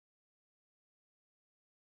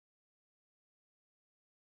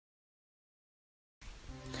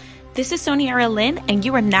This is Soni Aralynn, and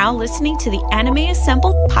you are now listening to the Anime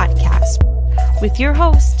Assembled podcast with your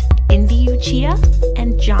host, Indy Uchiha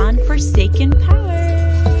and John Forsaken Power.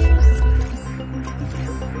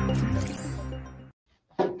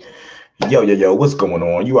 Yo, what's going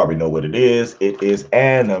on? You already know what it is. It is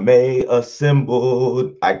Anime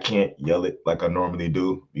Assembled. I can't yell it like I normally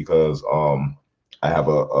do because I have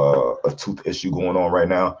a tooth issue going on right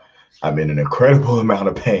now. I'm in an incredible amount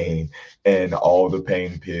of pain, and all the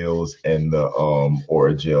pain pills and the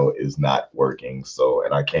Oragel is not working. So,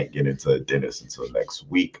 and I can't get into a dentist until next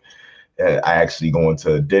week. I actually go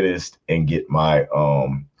into a dentist and get my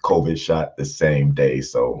COVID shot the same day.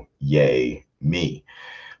 So, yay me.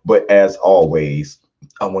 But as always,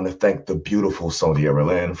 I want to thank the beautiful Soni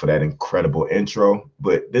Aralynn for that incredible intro.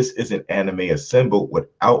 But this isn't Anime Assembled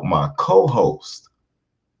without my co-host.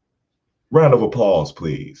 Round of applause,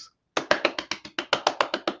 please.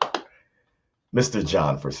 Mr.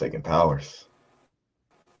 John Forsaken Powers.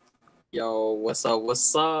 Yo, what's up?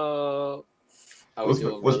 What's up? How What's we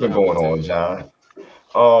doing, been brother? going on, John?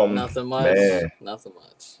 Nothing much. Man, Nothing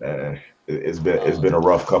much. it's been a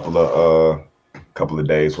rough couple of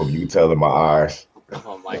days from you telling my eyes.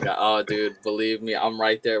 Oh my god. Oh, dude, believe me, I'm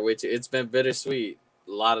right there with you. It's been bittersweet.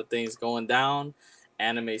 A lot of things going down.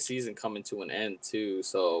 Anime season coming to an end too.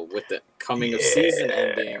 So with the coming of season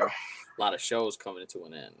ending, a lot of shows coming to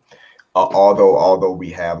an end. Although we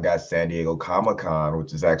have got San Diego Comic-Con,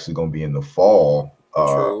 which is actually going to be in the fall,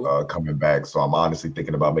 coming back. So I'm honestly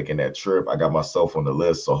thinking about making that trip. I got myself on the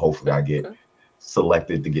list, so hopefully I get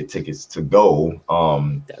selected to get tickets to go.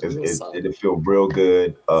 It'll feel real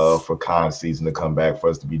good for con season to come back for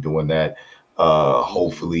us to be doing that.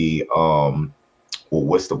 Hopefully,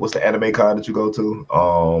 what's the anime con that you go to?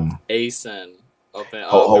 ASIN up in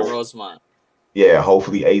Rosemont. Yeah,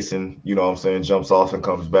 hopefully Asen, you know what I'm saying, jumps off and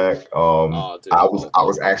comes back. Dude, I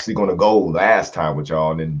was actually gonna go last time with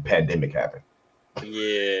y'all, and then the pandemic happened.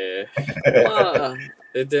 Yeah. Well,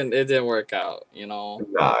 it didn't work out, you know.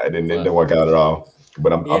 Nah, it didn't work out at all.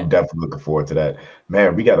 But I'm definitely looking forward to that.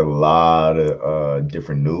 Man, we got a lot of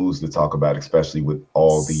different news to talk about, especially with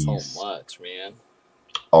all these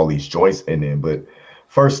joints in there. But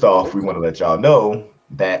first off, we want to let y'all know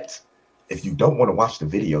that if you don't want to watch the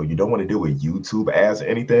video, you don't want to do a YouTube ads or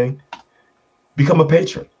anything, become a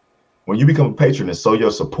patron. When you become a patron and show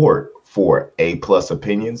your support for A+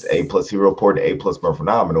 opinions, A+ hero report, A+ more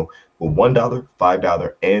phenomenal, with $1,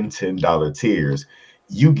 $5, and $10 tiers,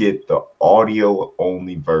 you get the audio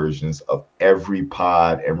only versions of every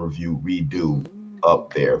pod and review we do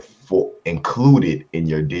up there for included in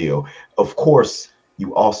your deal. Of course,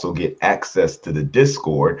 you also get access to the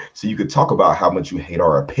Discord, so you could talk about how much you hate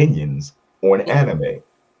our opinions on anime.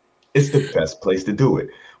 It's the best place to do it.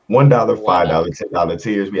 $1, $5, $10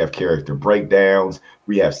 tiers. We have character breakdowns.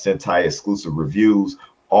 We have Sentai exclusive reviews,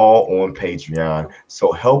 all on Patreon.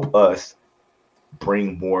 So help us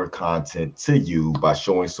bring more content to you by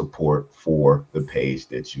showing support for the page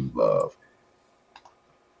that you love.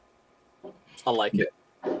 I like it.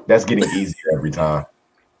 That's getting easier every time.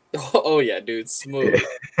 Oh yeah, dude, smooth.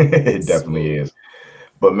 It definitely is.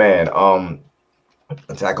 But man,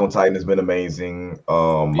 Attack on Titan has been amazing.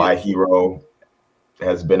 My Hero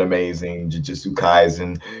has been amazing. Jujutsu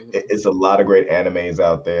Kaisen. It's a lot of great animes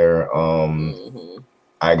out there.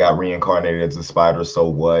 I got reincarnated as a spider, so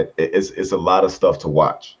what? It's a lot of stuff to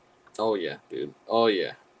watch. Oh yeah, dude. Oh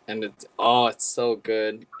yeah. And it's so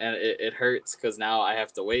good. And it hurts because now I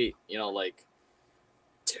have to wait, like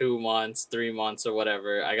 2 months, 3 months or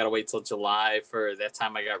whatever. I gotta wait till July for that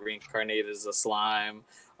time I got reincarnated as a slime.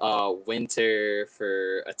 Winter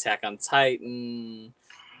for Attack on Titan.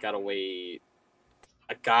 Gotta wait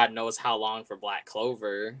God knows how long for Black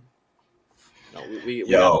Clover. No, we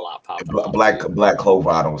got a lot popping up. Black Clover,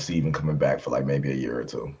 I don't see even coming back for like maybe a year or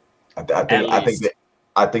two.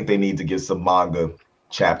 I think they need to get some manga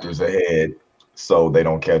chapters ahead so they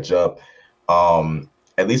don't catch up.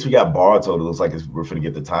 At least we got Boruto. It looks like we're gonna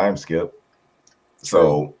get the time skip.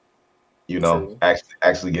 So,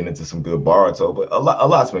 actually getting into some good Boruto, but a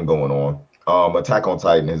lot's been going on. Attack on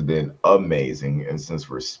Titan has been amazing, and since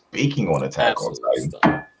we're speaking on Attack on Titan,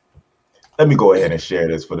 let me go ahead and share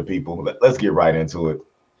this for the people. Let's get right into it.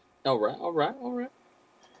 All right.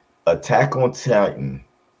 Attack on Titan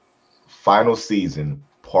final season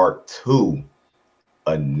part 2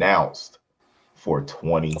 announced for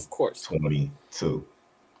 2022.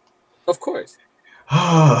 Of course.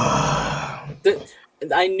 I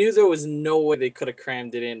knew there was no way they could have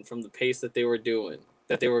crammed it in from the pace that they were doing,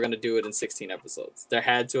 that they were going to do it in 16 episodes. There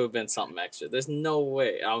had to have been something extra. There's no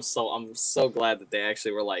way. I'm so glad that they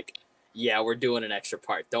actually were like, yeah, we're doing an extra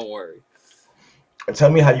part. Don't worry. Tell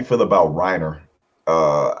me how you feel about Reiner.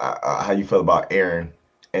 How you feel about Aaron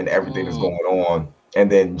and everything that's Mm, going on, and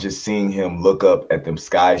then just seeing him look up at them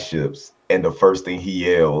sky ships, and the first thing he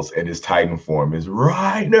yells in his Titan form is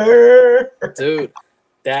Reiner. dude,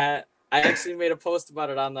 that I actually made a post about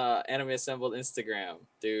it on the Anime Assembled Instagram,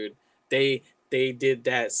 dude. They they did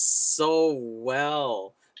that so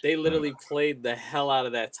well. They literally played the hell out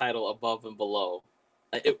of that title above and below.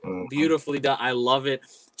 It Mhm. beautifully done. I love it.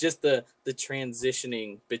 Just the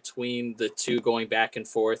transitioning between the two going back and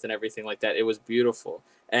forth and everything like that. It was beautiful.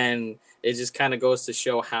 And it just kind of goes to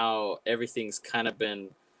show how everything's kind of been,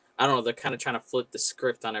 I don't know, they're kind of trying to flip the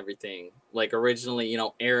script on everything. Like originally,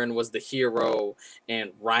 Aaron was the hero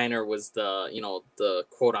and Reiner was the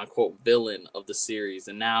quote unquote villain of the series.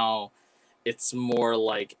 And now it's more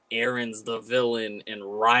like Aaron's the villain and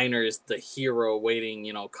Reiner's the hero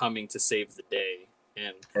waiting, coming to save the day.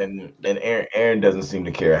 And And Aaron doesn't seem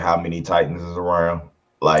to care how many Titans is around. it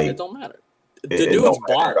Like don't matter. The it dude's don't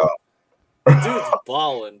matter at balling. all. The dude's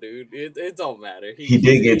balling, dude. It don't matter. He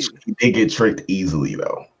did get tricked easily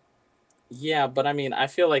though. Yeah, but I mean, I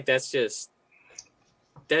feel like that's just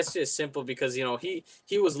simple because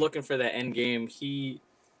he was looking for that end game. He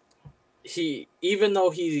even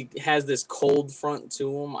though he has this cold front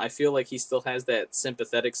to him, I feel like he still has that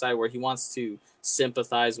sympathetic side where he wants to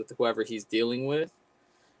sympathize with whoever he's dealing with.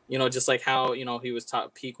 Just like how he was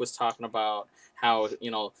Peak was talking about how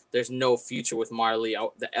there's no future with Marley.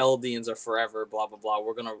 The Eldians are forever. Blah blah blah.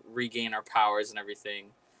 We're gonna regain our powers and everything.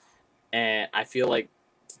 And I feel like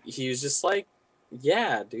he was just like,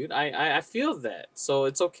 yeah, dude, I feel that. So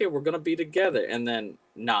it's okay. We're gonna be together. And then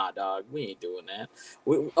nah, dog, we ain't doing that.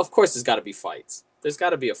 Of course, there's got to be fights. There's got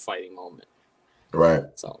to be a fighting moment. Right.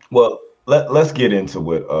 So Well, let's get into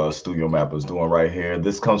what Studio Mappa is doing right here.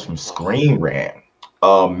 This comes from Screen Rant.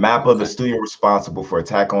 Mappa, the okay, studio responsible for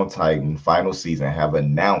Attack on Titan final season, have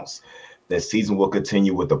announced that season will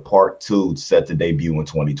continue with the part two set to debut in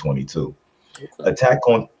 2022. okay, Attack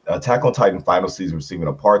on Titan final season receiving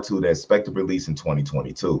a part two that is expected to release in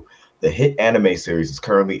 2022. The hit anime series is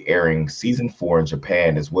currently airing season 4 in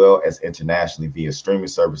Japan as well as internationally via streaming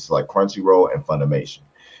services like Crunchyroll and Funimation.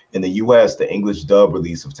 In the US, the English dub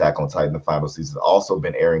release of Attack on Titan the final season has also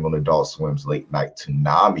been airing on Adult Swim's late night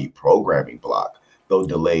Toonami programming block, though okay.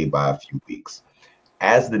 delayed by a few weeks.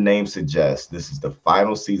 As the name suggests, this is the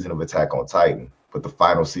final season of Attack on Titan, but the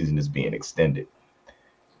final season is being extended.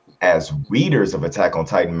 As readers of Attack on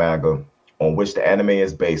Titan manga, on which the anime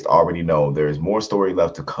is based, already know there is more story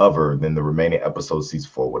left to cover than the remaining episodes season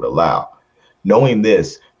 4 would allow. Knowing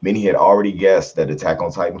this, many had already guessed that Attack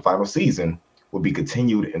on Titan final season would be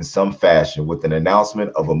continued in some fashion, with an announcement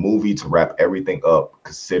of a movie to wrap everything up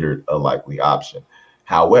considered a likely option.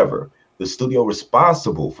 However, the studio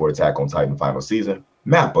responsible for Attack on Titan final season,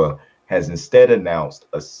 Mappa, has instead announced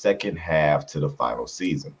a second half to the final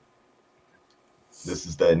season. This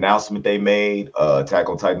is the announcement they made. Attack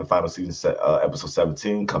on Titan final season, episode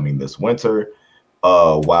 17, coming this winter.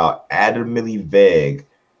 While adamantly vague,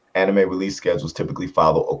 anime release schedules typically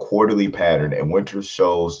follow a quarterly pattern, and winter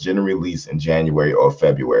shows generally release in January or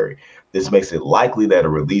February. This makes it likely that a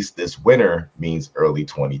release this winter means early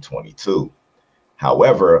 2022.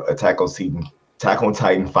 However, Attack on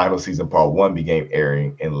Titan final season part one began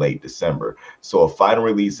airing in late December, so a final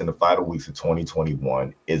release in the final weeks of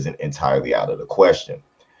 2021 isn't entirely out of the question.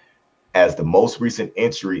 As the most recent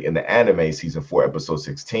entry in the anime season 4 episode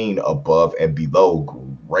 16, Above and Below,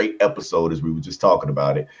 great episode as we were just talking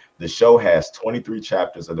about it, the show has 23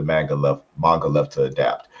 chapters of the manga left to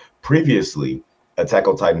adapt. Previously, Attack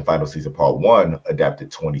on Titan final season part 1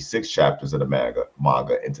 adapted 26 chapters of the manga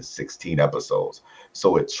into 16 episodes,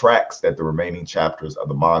 so it tracks that the remaining chapters of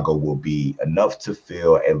the manga will be enough to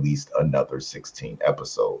fill at least another 16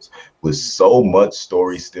 episodes. With so much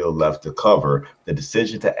story still left to cover, the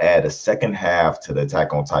decision to add a second half to the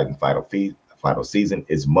Attack on Titan final season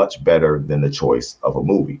is much better than the choice of a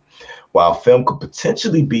movie. While film could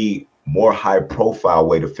potentially be more high profile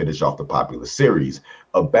way to finish off the popular series,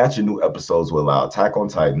 a batch of new episodes will allow Attack on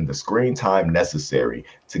Titan the screen time necessary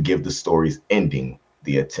to give the story's ending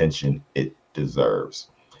the attention it deserves.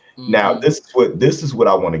 Now, Mm-hmm. this is what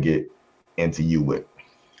I want to get into you with.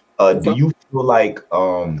 Do Okay. you feel like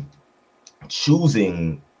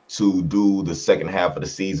choosing to do the second half of the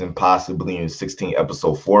season, possibly in 16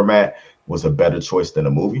 episode format, was a better choice than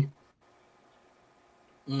a movie?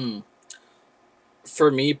 Mm.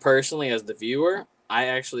 For me personally, as the viewer, I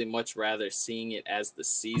actually much rather seeing it as the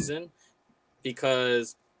season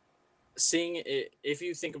because seeing it, if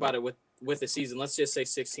you think about it with a season, let's just say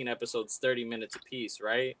 16 episodes, 30 minutes apiece,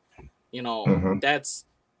 right? You know, Hmm. that's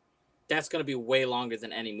going to be way longer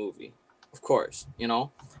than any movie. of course, you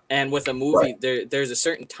know. And with a Right. movie, there's a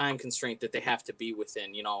certain time constraint that they have to be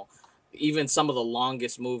within, you know. Even some of the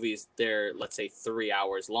longest movies, they're, let's say, 3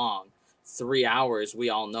 hours long. 3 hours, we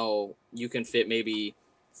all know you can fit maybe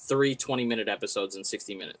three 20-minute episodes in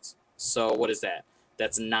 60 minutes. So what is that?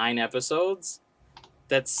 That's 9 episodes.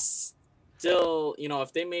 That's still, you know,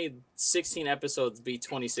 if they made 16 episodes be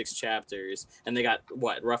 26 chapters and they got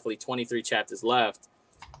what, roughly 23 chapters left,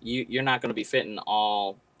 you're not going to be fitting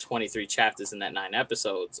all 23 chapters in that 9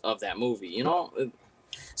 episodes of that movie, you know?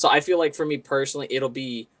 So I feel like for me personally, it'll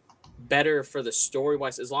be better for the story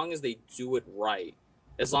wise as long as they do it right.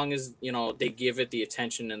 As long as, you know, they give it the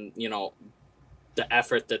attention and, you know, the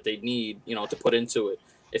effort that they need, you know, to put into it.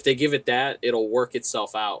 If they give it that, it'll work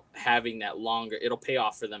itself out. Having that longer, it'll pay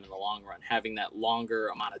off for them in the long run. Having that longer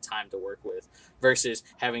amount of time to work with, versus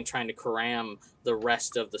having trying to cram the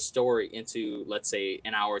rest of the story into, let's say,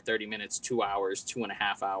 an hour, 30 minutes, 2 hours,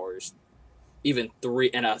 2.5 hours, even three,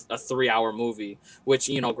 and a 3 hour movie. Which,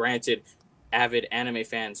 you know, granted, avid anime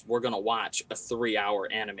fans, we're gonna watch a 3 hour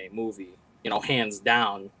anime movie. You know, hands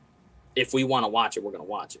down. If we want to watch it, we're gonna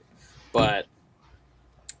watch it. But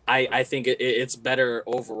I think it's better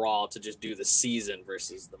overall to just do the season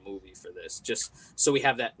versus the movie for this, just so we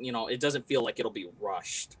have that, you know, it doesn't feel like it'll be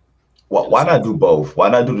rushed in a Why not sense. do both? Why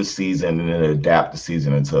not do the season and then adapt the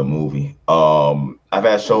season into a movie? I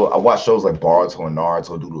watched shows like Boruto and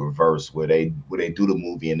Naruto do the reverse, where they do the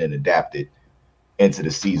movie and then adapt it into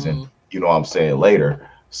the season. Mm, You know what I'm saying, later.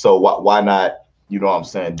 So why not? You know what I'm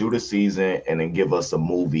saying, do the season and then give us a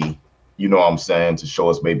movie. You know what I'm saying, to show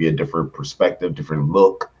us maybe a different perspective, different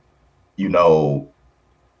look. You know,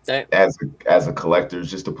 that as a collector,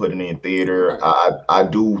 just to put it in theater. right. I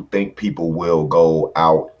do think people will go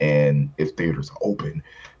out, and if theaters are open,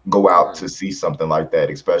 go out Right. to see something like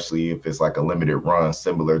that, especially if it's like a limited run,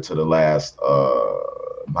 similar to the last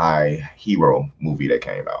My Hero movie that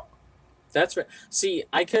came out. That's right. See,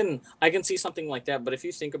 I can see something like that, but if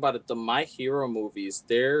you think about it, the My Hero movies,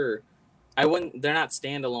 they're not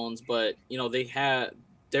standalones, but you know,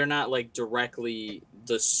 they're not like directly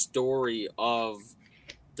the story of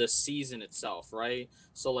the season itself, right?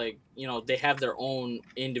 So like, you know, they have their own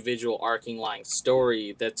individual arcing line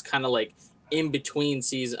story that's kind of like in between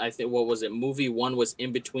season. I think, what was it? Movie one was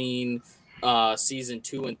in between season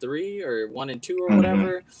two and three, or one and two, or Hmm.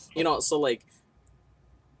 whatever. You know, so like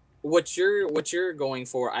what you're going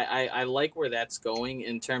for, I like where that's going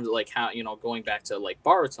in terms of like how, you know, going back to like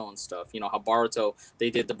Baruto and stuff, you know, how Baruto, they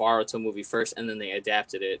did the Baruto movie first and then they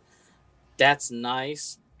adapted it. That's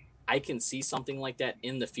nice. I can see something like that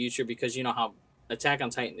in the future because you know how Attack on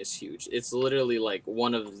Titan is huge. It's literally like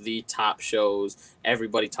one of the top shows.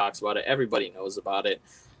 Everybody talks about it. Everybody knows about it.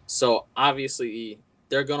 So obviously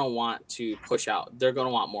they're gonna want to push out. They're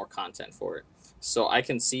gonna want more content for it. So I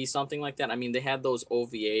can see something like that. I mean, they had those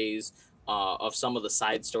OVAs of some of the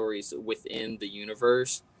side stories within the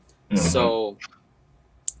universe. Hmm. So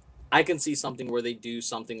I can see something where they do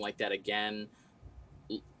something like that again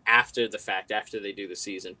after the fact, after they do the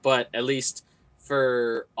season. But at least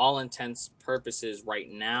for all intents purposes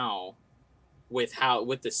right now, with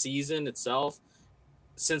the season itself,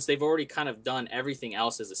 since they've already kind of done everything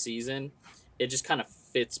else as a season, it just kind of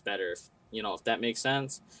fits better, you know, if that makes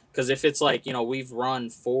sense. Because if it's like, you know, we've run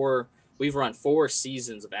four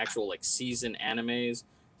seasons of actual like season animes,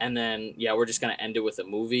 and then yeah, we're just gonna end it with a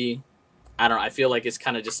movie. I don't know. I feel like it's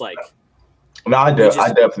kind of just like No, we just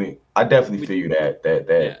I definitely we feel you that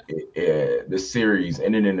yeah, the series,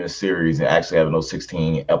 ending in the series and actually having those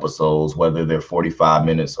 16 episodes, whether they're 45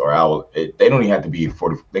 minutes or hour, they don't even have to be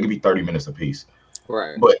 40. They could be 30 minutes apiece.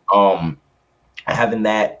 right, But having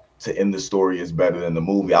that to end the story is better than the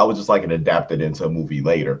movie. I would just like it adapted into a movie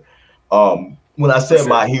later. When I for said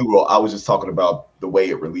My sure, Hero, I was just talking about the way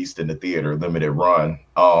it released in the theater, limited run.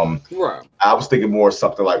 right. I was thinking more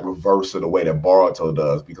something like reverse of the way that Boruto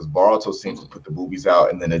does, because Boruto seems to Mhm. put the movies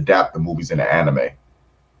out and then adapt the movies into anime.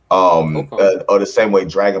 Okay. Or the same way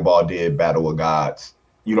Dragon Ball did Battle of Gods.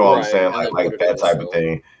 You know what I'm Right, saying? and then put Like it in that the type of show.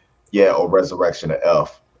 thing. Yeah, Right, or Resurrection of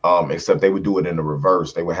F. Except they would do it in the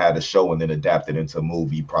reverse. They would have the show and then adapt it into a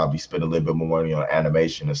movie, probably spend a little bit more money on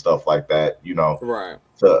animation and stuff like that, right.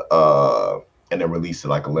 to and then release it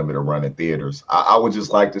like a limited run in theaters. I would just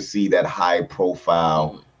like to see that high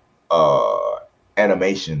profile Mm. uh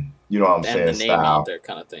animation, you know what I'm And saying, the name out style. there,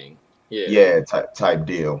 kind of thing. Yeah, Yeah, type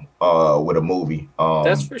deal with a movie.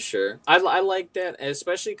 that's for sure. I like that,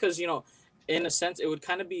 especially because you know, in a sense, it would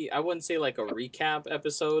kind of be, I wouldn't say like a recap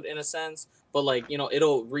episode in a sense, but like, you know,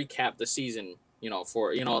 it'll recap the season. You know,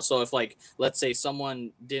 for, you know, so if like, let's say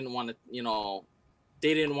someone didn't want to, you know,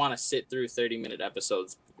 they didn't want to sit through 30-minute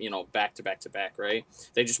episodes, back to back to back, right?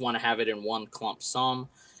 They just want to have it in one clump sum.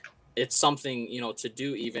 It's something, to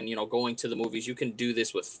do, even, going to the movies. You can do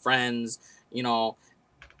this with friends,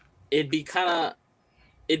 it'd be kind of,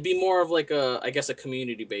 it'd be more of like I guess a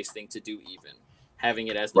community based thing to do, even having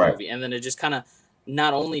it as the Right. movie. And then it just kind of,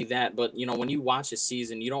 not only that, but when you watch a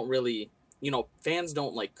season, you don't really, fans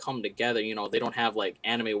don't like come together, they don't have like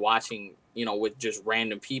anime watching, with just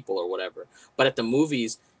random people or whatever. But at the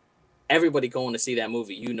movies, everybody going to see that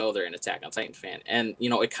movie, they're an Attack on Titan fan, and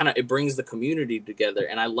it brings the community together.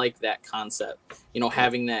 And I like that concept,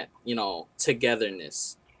 having that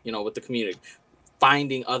togetherness, with the community,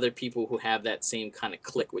 finding other people who have that same kind of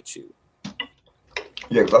click with you.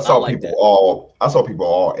 Yeah, because I saw people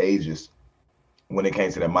all ages when it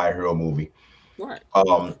came to that My Hero movie. Right.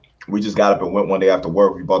 We just got up and went one day after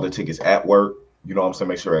work. We bought the tickets at work. You know what I'm saying?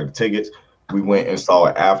 Make sure I had the tickets. We went and saw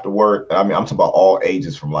it after work. I mean, I'm talking about all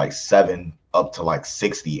ages from like 7 up to like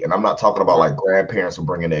 60. And I'm not talking about like grandparents who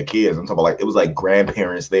bringing their kids. I'm talking about like, it was like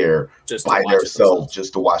grandparents there just by themselves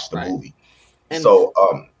just to watch the movie. And so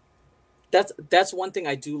that's one thing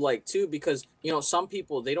I do like too, because some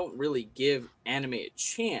people, they don't really give anime a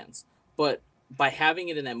chance, but by having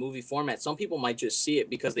it in that movie format, some people might just see it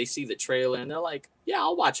because they see the trailer and they're like, yeah,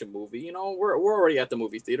 I'll watch a movie. We're already at the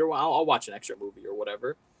movie theater. Well, I'll watch an extra movie or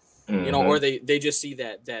whatever. Or they just see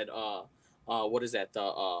that what is that,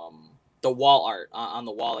 the wall art on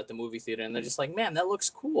the wall at the movie theater, and they're just like, man, that looks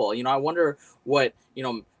cool. I wonder what,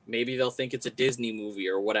 maybe they'll think it's a Disney movie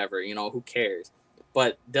or whatever. Who cares?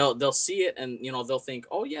 But they'll see it and they'll think,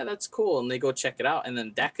 oh yeah, that's cool, and they go check it out, and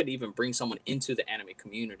then that could even bring someone into the anime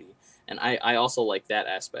community. And I also like that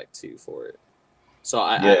aspect too for it. So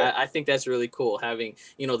I think that's really cool, having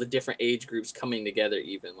the different age groups coming together,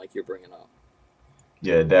 even like you're bringing up.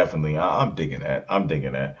 Yeah, definitely. I'm digging that. I'm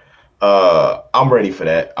ready for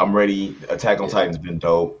that. I'm ready. Attack on Titan's been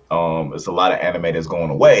dope. It's a lot of anime that's going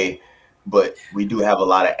away, but we do have a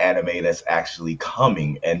lot of anime that's actually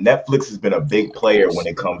coming, and Netflix has been a big player when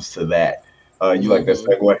it comes to that. You like that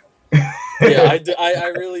segue? Yeah, I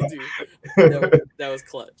really do. That was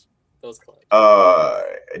clutch.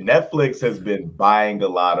 Netflix has been buying a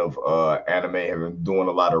lot of anime, have been doing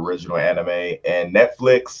a lot of original anime, and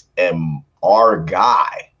Netflix and our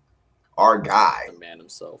guy,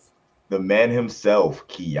 the man himself,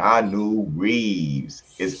 Keanu Reeves,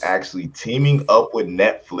 is actually teaming up with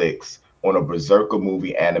Netflix on a Berserker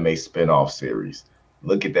movie anime spinoff series.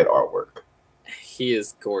 Look at that artwork. He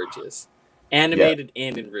is gorgeous, animated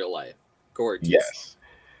and in real life, gorgeous. Yes.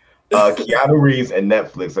 Keanu Reeves and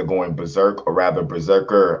Netflix are going berserk, or rather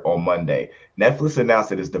Berserker, on Monday. Netflix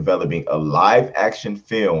announced it is developing a live-action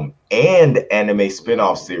film and anime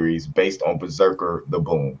spin-off series based on Berserker: The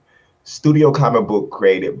Boom, studio comic book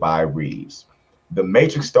created by Reeves. The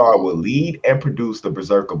Matrix star will lead and produce the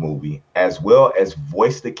Berserker movie, as well as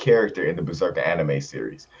voice the character in the Berserker anime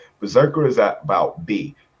series. Berserker is about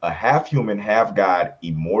B, a half-human, half-god,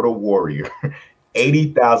 immortal warrior,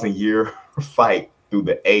 80,000-year fight through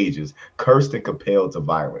the ages, cursed and compelled to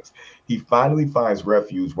violence. He finally finds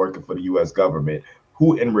refuge working for the U.S. government,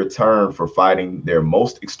 who in return for fighting their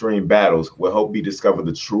most extreme battles will help me discover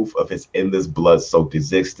the truth of his endless blood-soaked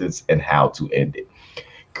existence and how to end it.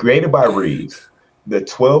 Created by Reeves, the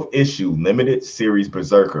 12-issue limited series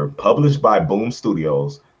Berserker, published by Boom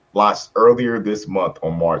Studios, launched earlier this month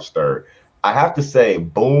on March 3rd. I have to say,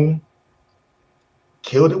 Boom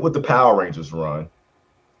killed it with the Power Rangers run,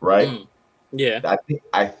 right? Yeah.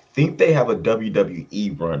 I think they have a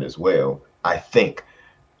WWE run as well, I think.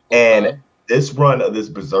 And this run of this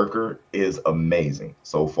Berserker is amazing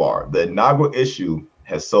so far. The inaugural issue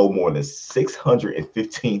has sold more than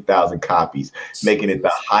 615,000 copies, making it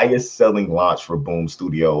the highest selling launch for Boom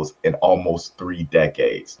Studios in almost 3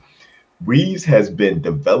 decades. Reeves has been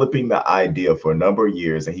developing the idea for a number of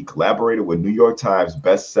years, and he collaborated with New York Times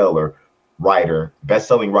bestselling writer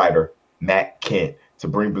Matt Kent to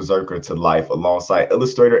bring Berserker to life alongside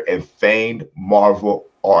illustrator and famed Marvel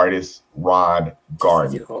artist Ron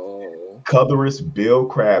Garney, colorist Bill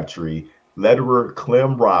Crabtree, letterer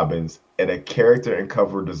Clem Robbins, and a character and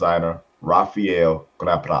cover designer Raphael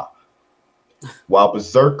Grapra. While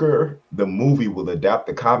Berserker, the movie, will adapt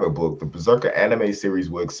the comic book, the Berserker anime series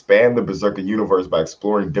will expand the Berserker universe by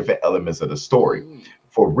exploring different elements of the story.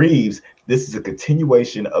 For Reeves, this is a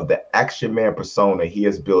continuation of the action man persona he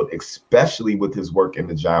has built, especially with his work in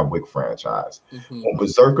the John Wick franchise. On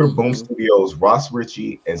Berserker, Boom Studios' Ross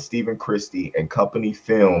Ritchie and Stephen Christie and Company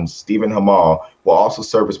Films' Stephen Hamal will also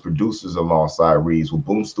serve as producers alongside Reeves, with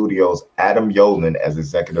Boom Studios' Adam Yolen as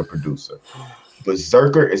executive producer.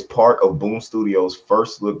 Berserker is part of Boom Studios'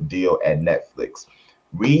 first look deal at Netflix.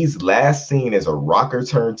 Reed's last seen as a rocker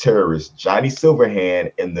turned terrorist, Johnny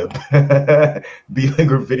Silverhand, in the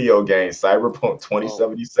B-Linger video game Cyberpunk Oh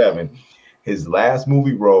 2077. man. His last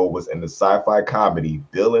movie role was in the sci-fi comedy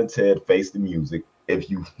Bill and Ted Face the Music. If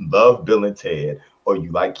you love Bill and Ted or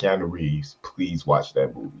you like Keanu Reeves, please watch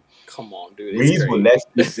that movie. Come on, dude. It's Reeves will great.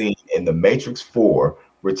 next be seen in The Matrix 4,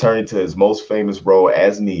 returning to his most famous role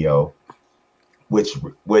as Neo, which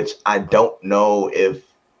I don't know if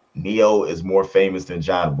Neo is more famous than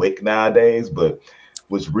John Wick nowadays, but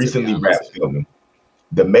was To be recently honest. wrapped filming.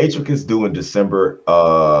 The Matrix is due in December.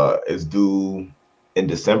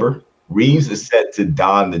 Reeves Mhm. is set to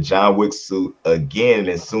don the John Wick suit again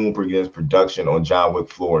and soon begins production on John Wick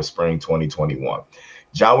Floor in spring 2021.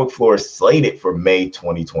 John Wick Floor is slated for May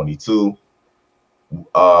 2022.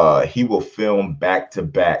 He will film back to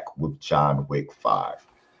back with John Wick 5.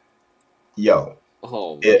 Yo,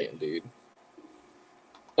 Oh it, man, dude.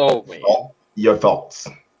 Oh man. your thoughts?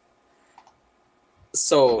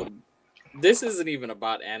 So this isn't even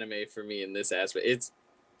about anime for me in this aspect. It's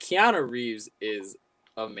Keanu Reeves is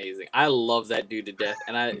amazing. I love that dude to death.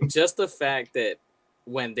 And I just the fact that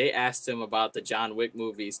when they asked him about the John Wick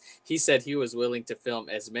movies, he said he was willing to film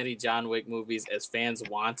as many John Wick movies as fans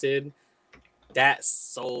wanted. That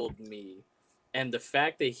sold me. And the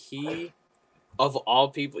fact that he, of all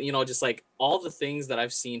people, just like all the things that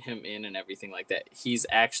I've seen him in and everything like that, he's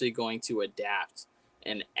actually going to adapt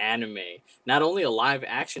an anime, not only a live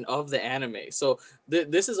action of the anime. So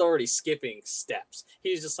this is already skipping steps.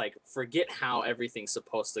 He's just like, forget how everything's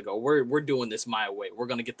supposed to go. We're doing this my way. We're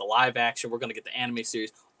gonna get the live action. We're gonna get the anime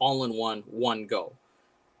series all in one go.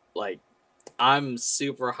 Like, I'm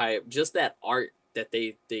super hyped. Just that art that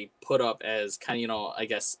they put up as kind of, I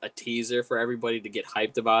guess a teaser for everybody to get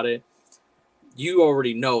hyped about it. You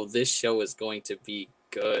already know this show is going to be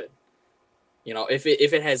good. If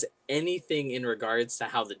it has anything in regards to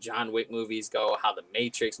how the John Wick movies go, how the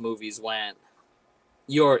Matrix movies went,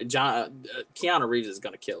 Keanu Reeves is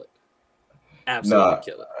gonna kill it. Absolutely Nah,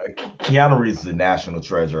 kill it. Keanu Reeves is a national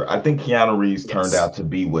treasure. I think Keanu Reeves turned Yes. out to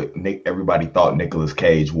be what everybody thought Nicolas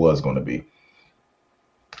Cage was going to be.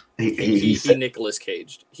 He Nicolas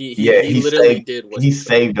Caged. Yeah, He literally did what he he could.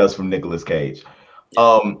 saved us from Nicolas Cage. Yeah,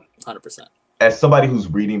 Um, 100%. as somebody who's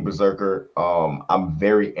reading Berserker, I'm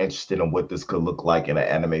very interested in what this could look like in an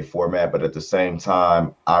anime format, but at the same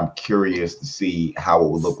time, I'm curious to see how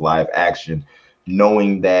it would look live action,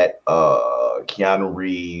 knowing that Keanu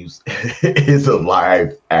Reeves is a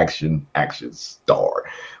live action star.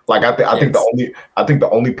 Like Yes. I think the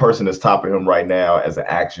only person that's topping him right now as an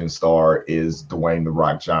action star is Dwayne the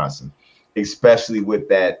Rock Johnson, especially with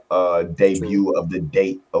that debut True. of the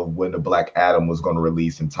date of when the Black Adam was going to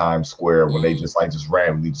release in Times Square, when they just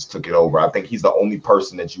randomly just took it over. I think he's the only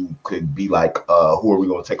person that you could be like, who are we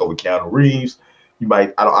going to take over Keanu Reeves? You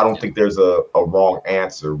might, I don't think there's a wrong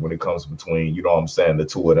answer when it comes between, you know what I'm saying, the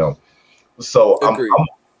two of them. So Agreed.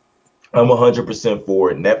 I'm 100%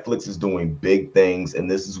 for it. Netflix is doing big things,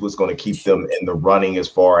 and this is what's going to keep them Huge. in the running as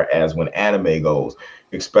far as when anime goes,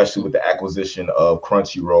 especially with the acquisition of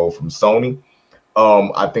Crunchyroll from Sony.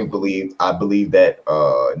 I believe that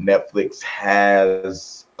Netflix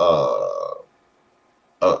has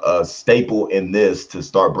a staple in this to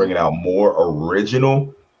start bringing out more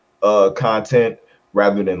original content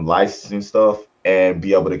rather than licensing stuff and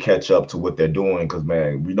be able to catch up to what they're doing. Because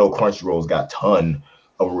man, we know Crunchyroll's got a ton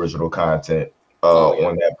of original content Oh yeah.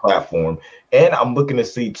 on that platform. And I'm looking to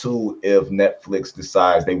see too if Netflix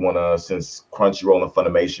decides they want to, since Crunchyroll and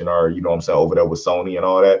Funimation are, you know what I'm saying, over there with Sony and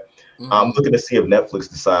all that. I'm looking to see if Netflix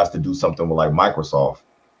decides to do something with like Microsoft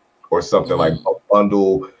or something like a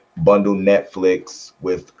bundle Netflix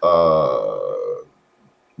with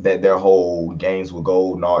that their whole games will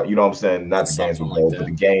go, not, you know what I'm saying, not the games Something will like go, but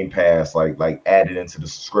the that. Game Pass, like added into the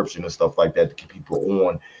subscription and stuff like that to keep people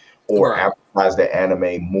on, or Right. advertise the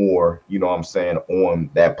anime more, you know what I'm saying, on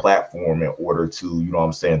that platform in order to, you know what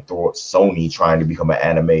I'm saying, throw Sony trying to become an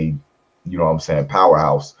anime, you know what I'm saying,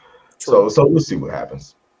 powerhouse. True. So we'll see what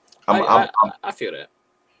happens. I feel that.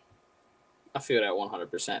 I feel that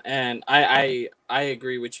 100%. And I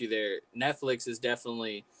agree with you there. Netflix is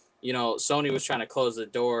definitely, Sony was trying to close the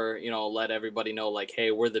door, let everybody know like,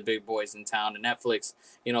 hey, we're the big boys in town. And Netflix,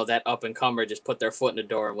 that up and comer just put their foot in the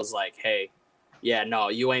door and was like, hey, yeah, no,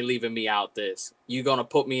 you ain't leaving me out this. You gonna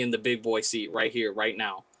put me in the big boy seat right here, right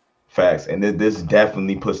now. Facts, and this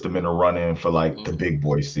definitely puts them in a run in for like the Mm-hmm. big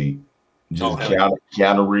boy seat. Oh Just hell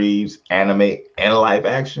yeah. Keanu Reeves, anime and live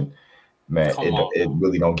action. Man, Come on it now.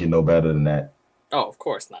 really don't get no better than that. Oh, of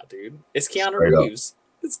course not, dude. It's Keanu Straight up, Reeves.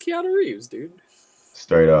 It's Keanu Reeves, dude.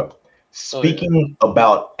 straight up. Oh yeah. Speaking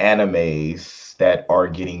about animes that are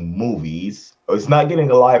getting movies, it's not getting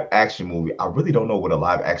a live action movie. I really don't know what a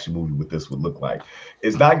live action movie with this would look like.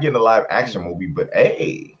 It's not getting a live action movie, but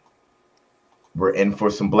hey, we're in for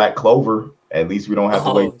some Black Clover. At least we don't have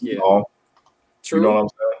to wait Oh too yeah. long. You know what True. I'm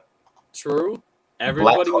saying? True. Black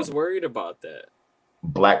Everybody was worried about that.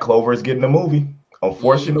 Black Clover is getting a movie. Mm-hmm.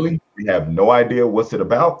 Unfortunately, we have no idea what's it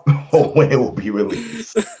about or when it will be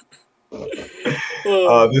released.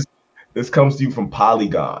 Oh. This comes to you from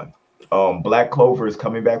Polygon. Black Clover is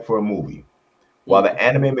coming back for a movie. While the Mm.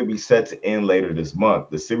 anime may be set to end later this month,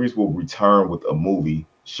 the series will return with a movie,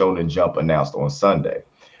 Shonen Jump announced on Sunday.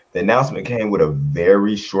 The announcement came with a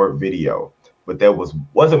very short video, but there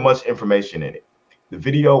wasn't much information in it. The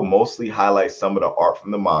video mostly highlights some of the art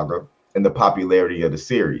from the manga and the popularity of the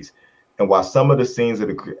series. And while some of the scenes of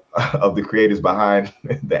the creators behind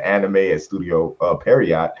the anime at Studio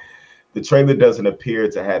Period, the trailer doesn't appear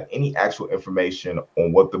to have any actual information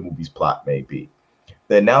on what the movie's plot may be.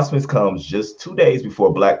 The announcement comes just 2 days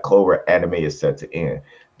before Black Clover anime is set to end.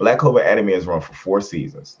 Black Clover anime has run for 4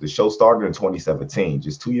 seasons. The show started in 2017,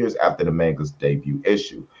 just 2 years after the manga's debut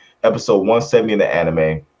issue. Episode 170 in the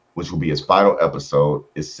anime, which will be its final episode,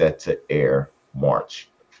 is set to air March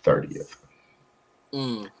 30th.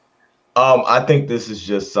 Mm. I think this is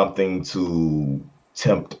just something to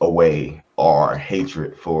tempt away our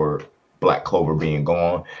hatred for Black Clover being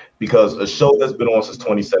gone, because a show that's been on since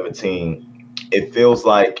 2017, it feels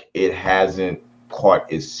like it hasn't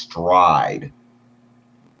caught its stride.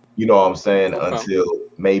 You know what I'm saying? Okay. Until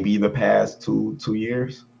maybe the past two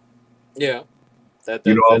years. Yeah. That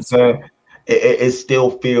You know that what I'm that's fair. saying? It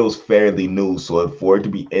still feels fairly new. So for it to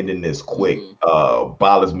be ending this quick Mm.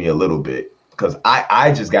 bothers me a little bit, because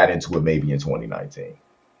I just got into it maybe in 2019.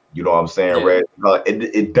 You know what I'm saying, Yeah. Red?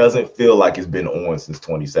 It doesn't feel like it's been on since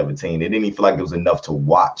 2017. It didn't even feel like it was enough to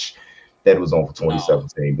watch that it was on for No.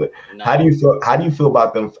 2017. But how do No. you feel? How do you feel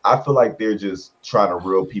about them? I feel like they're just trying to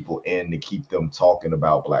reel people in to keep them talking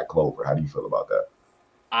about Black Clover. How do you feel about that?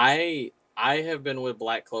 I have been with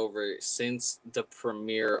Black Clover since the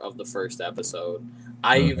premiere of the first episode.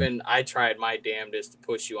 I tried my damnedest to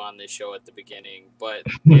push you on this show at the beginning, but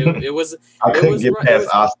it was I it couldn't was get it past was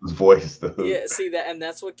Oscar's voice, dude. yeah, see that, and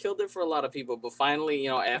that's what killed it for a lot of people. But finally,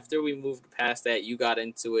 after we moved past that, you got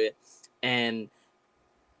into it, and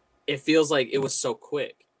it feels like it was so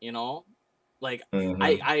quick. Like Hmm.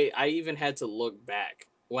 I even had to look back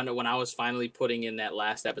when I was finally putting in that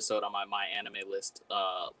last episode on my anime list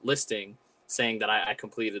listing, saying that I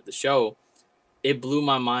completed the show. It blew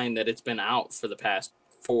my mind that it's been out for the past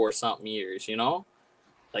 4 something years.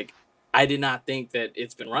 Like I did not think that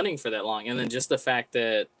it's been running for that long, and then just the fact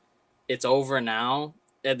that it's over now,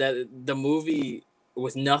 that the movie,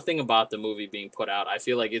 with nothing about the movie being put out, I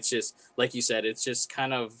feel like it's just like you said, it's just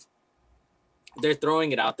kind of, they're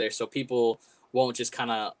throwing it out there so people won't just kind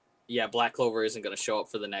of, yeah, Black Clover isn't going to show up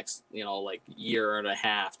for the next like year and a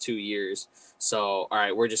half, 2 years. So all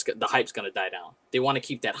right, the hype's going to die down. They want to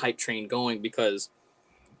keep that hype train going, because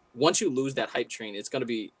once you lose that hype train, it's going to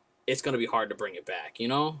be hard to bring it back.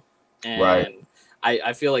 Right. And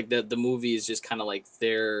I feel like the movie is just kind of like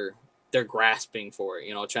they're grasping for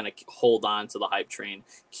it, trying to hold on to the hype train,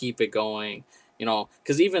 keep it going.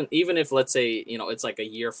 Because even if, let's say, it's like a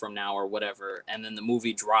year from now or whatever, and then the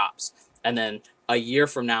movie drops, and then a year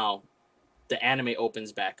from now the anime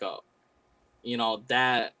opens back up,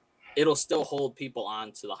 that it'll still hold people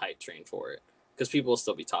on to the hype train for it, because people will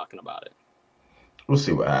still be talking about it. We'll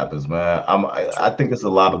see what happens, man. I True. think it's a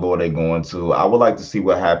lot of lore they're going to. I would like to see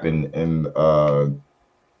what happened in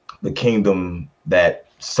the kingdom that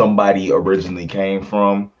somebody originally came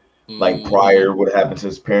from, like Mm-hmm. prior, what happened to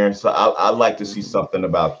his parents. So I'd like to see Mm-hmm. something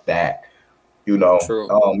about that, True.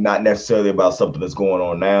 not necessarily about something that's going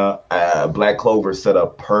on now. Black Clover set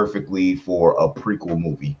up perfectly for a prequel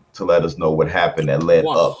movie to let us know what happened that led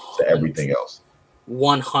up to everything else.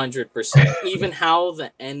 100%. Even how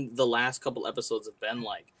the last couple episodes have been,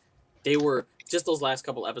 like, they were just those last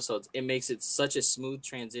couple episodes. It makes it such a smooth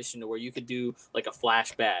transition to where you could do like a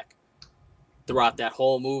flashback throughout that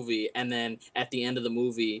whole movie, and then at the end of the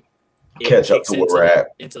movie, it Catch up kicks to where into we're the at.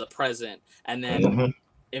 into the present, and then Hmm.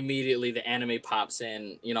 immediately the anime pops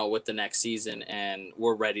in, with the next season, and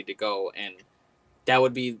we're ready to go. And that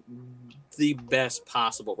would be the best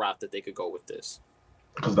possible route that they could go with this.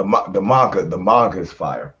 Because the manga is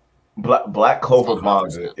fire. Black Clover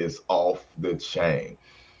manga 100%. is off the chain.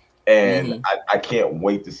 And Mm-hmm. I can't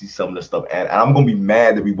wait to see some of the stuff. And I'm gonna be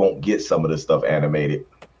mad that we won't get some of the stuff animated.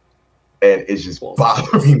 And it's just Well, of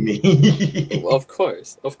course. bothering me. Of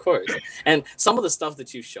course. And some of the stuff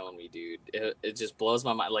that you've shown me, dude, it just blows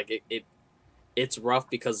my mind. Like it's rough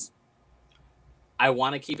because I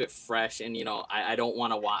want to keep it fresh, and I don't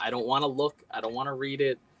want to I don't want to look, I don't want to read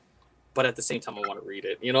it, but at the same time I want to read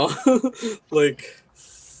it. Like,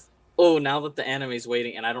 oh, now that the anime's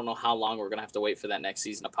waiting, and I don't know how long we're gonna have to wait for that next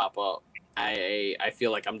season to pop up. I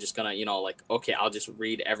feel like I'm just gonna like, okay, I'll just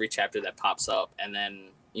read every chapter that pops up, and then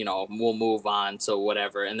we'll move on to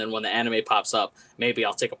whatever, and then when the anime pops up, maybe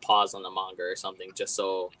I'll take a pause on the manga or something, just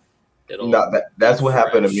so it'll No, that's be what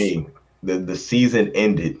happened to fresh. me. The season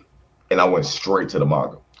ended, and I went straight to the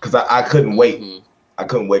manga because I couldn't wait. Mm-hmm. I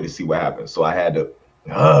couldn't wait to see what happened. So I had to.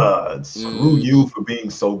 Screw Mm-hmm. you for being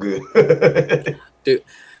so good. Dude,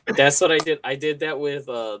 that's what I did. I did that with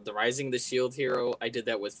the Rising of the Shield Hero. I did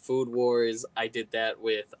that with Food Wars. I did that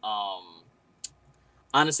with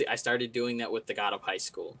honestly, I started doing that with the God of High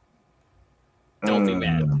School. Don't be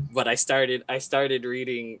mad. Mm. But I started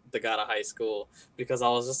reading the God of High School because I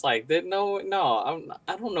was just like, I don't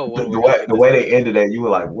know when The we're gonna way get the this way anime. they ended it, you were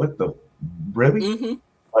like, "What the really? Mm-hmm.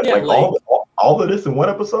 Like, Yeah, like like, all of this in one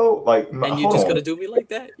episode? Like, and you're hold just on. gonna do me like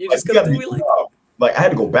that? You're Like, just you gonna gotta do be me like like I had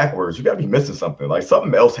to go backwards. You gotta be missing something. Like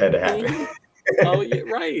something else had to happen. mm-hmm. Oh yeah,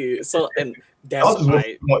 right. So, and Y'all that's just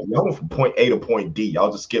went from y'all went from point A to point D.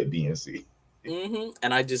 Y'all just skipped B and C.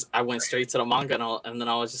 and I went straight to the manga, and then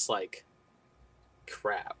I was just like,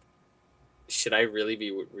 crap. Should I really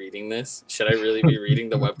be reading this? Should I really be reading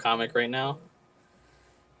the webcomic right now?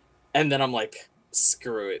 And then I'm like,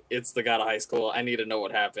 screw it. It's the God of High School. I need to know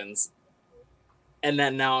what happens. And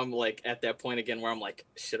then now I'm like at that point again where I'm like,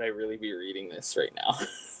 should I really be reading this right now?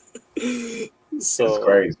 It's So,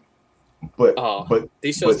 crazy. But oh, but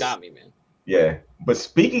these shows but got me, man. yeah. But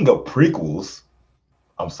speaking of prequels,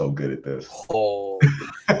 I'm so good at this. Oh,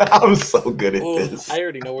 I'm so good at oh, this. I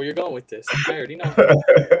already know where you're going with this. I already know.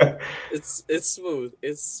 It's smooth.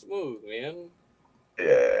 It's smooth, man.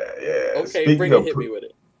 Yeah. Okay, bring it. Hit me with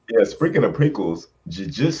it. Speaking of prequels,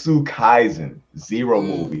 Jujutsu Kaisen Zero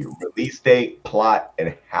movie Mm. release date, plot,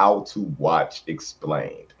 and how to watch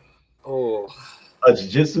explained. Oh, A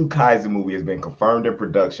Jujutsu Kaisen movie has been confirmed in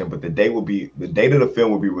production, but the date of the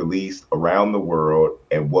film will be released around the world,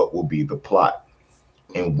 and what will be the plot.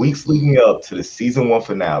 In weeks leading up to the season 1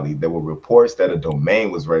 finale, there were reports that a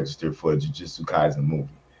domain was registered for a Jujutsu Kaisen movie.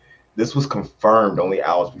 This was confirmed only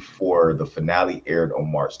hours before the finale aired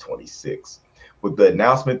on March 26th, with the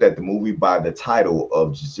announcement that the movie by the title of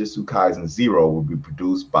Jujutsu Kaisen Zero will be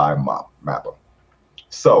produced by Mappa.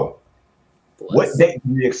 So, what bless. date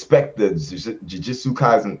do you expect the Jujutsu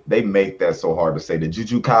Kaisen? They make that so hard to say the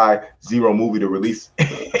Jujutsu Kai Zero movie to release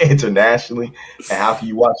internationally, and how can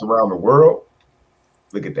you watch around the world?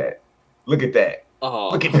 Look at that! Look at that!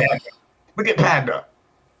 Look at Oh, Panda! Look at Panda!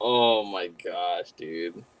 oh my gosh,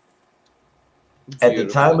 dude. At the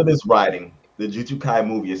time of Beautiful. this writing, the Jujutsu Kai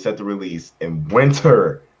movie is set to release in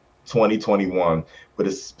winter 2021, but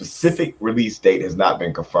a specific release date has not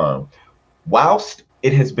been confirmed. Whilst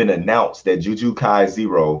it has been announced that Jujutsu Kai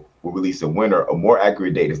Zero will release in winter, a more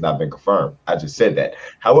accurate date has not been confirmed. I just said that.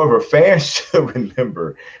 However, fans should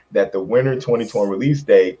remember that the winter 2020 release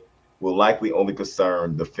date will likely only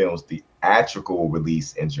concern the film's theatrical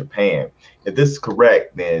release in Japan. If this is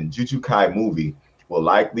correct, then Jujutsu Kai movie will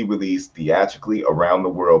likely release theatrically around the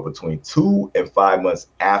world between 2 and 5 months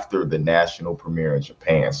after the national premiere in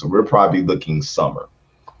Japan. So we're probably looking summer.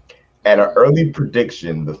 At an early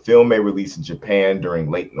prediction, the film may release in Japan during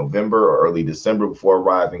late November or early December before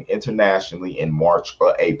arriving internationally in March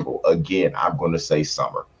or April. Again, I'm going to say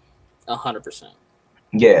summer. 100%.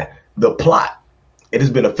 Yeah, the plot. It has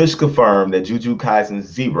been officially confirmed that Jujutsu Kaisen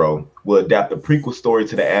Zero will adapt the prequel story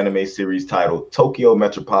to the anime series titled Tokyo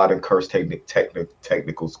Metropolitan Curse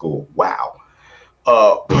Technical School. Wow.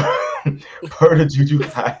 Per the Jujutsu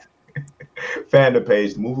Kaisen fandom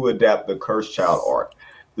page, the movie will adapt the Cursed Child arc.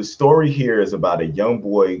 The story here is about a young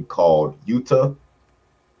boy called Yuta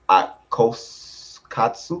Akotsu,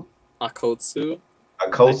 Akotsu, I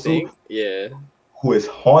Akosu, think. Yeah. who is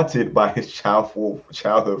haunted by his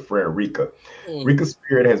childhood friend Rika. Mm. Rika's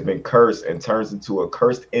spirit has been cursed and turns into a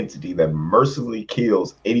cursed entity that mercilessly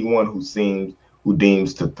kills anyone who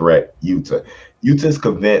deems to threat Yuta. Yuta is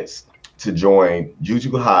convinced to join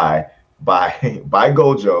Juju High by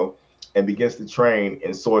Gojo and begins to train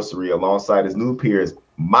in sorcery alongside his new peers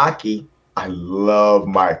Maki. I love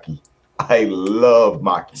Maki. I love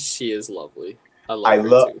Maki. She is lovely. I I love her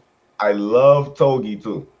love too. I love Togi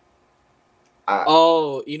too. I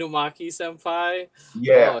Oh, Inumaki senpai.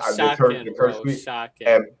 Yeah, Oh, the shocking, curse bro. me and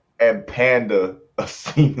Shocking. Panda, a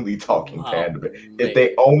seemingly talking Oh panda. But if they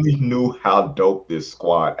man. only knew how dope this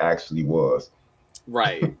squad actually was.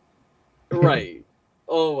 Right. Right.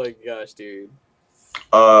 Oh my gosh, dude.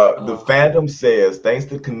 The fandom says, thanks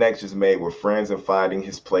to connections made with friends and finding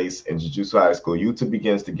his place in Jujutsu High School, Yuta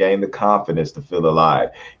begins to gain the confidence to feel alive.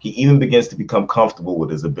 He even begins to become comfortable with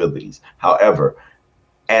his abilities. However,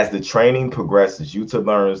 as the training progresses, Yuta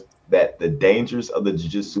learns that the dangers of the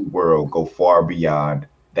Jujutsu world go far beyond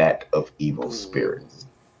that of evil spirits.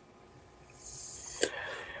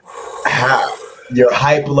 Your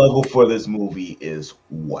hype level for this movie is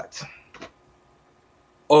what?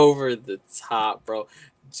 Over the top, bro.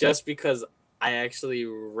 Just because I actually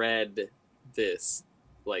read this,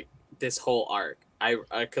 like this whole arc.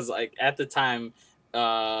 Because like at the time,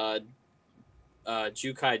 Jukai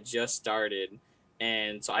just started,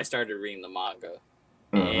 and so I started reading the manga.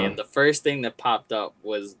 And the first thing that popped up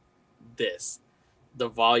was the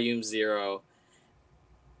volume 0.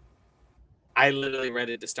 I literally read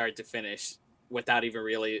it to start to finish without even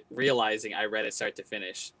really realizing I read it start to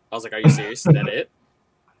finish. I was like, "Are you serious? Is that it?"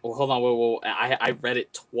 Well, hold on. Whoa. I read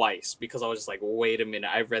it twice because I was just like, "Wait a minute!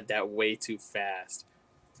 I read that way too fast."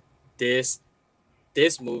 This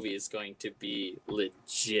movie is going to be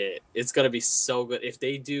legit. It's gonna be so good if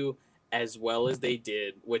they do as well as they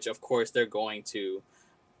did, which of course they're going to.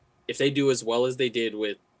 If they do as well as they did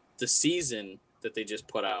with the season that they just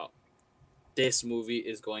put out, this movie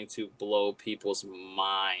is going to blow people's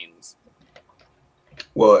minds.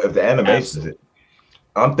 Well, if the animation,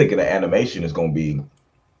 I'm thinking the animation is going to be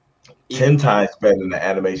 10 times better than the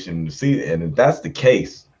animation in the season. And if that's the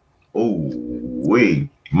case, my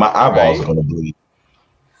eyeballs are going to bleed.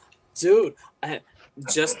 Dude,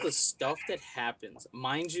 just the stuff that happens.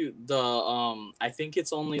 Mind you, I think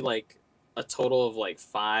it's only like a total of like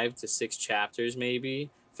 5 to 6 chapters maybe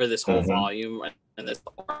for this whole volume and this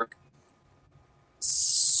arc.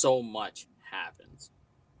 So much happens.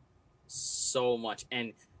 So much.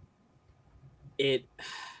 And it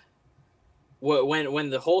when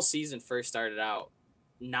the whole season first started out,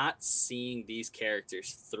 not seeing these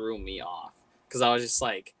characters threw me off because I was just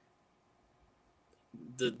like,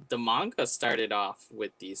 the manga started off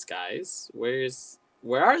with these guys.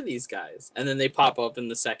 Where are these guys? And then they pop up in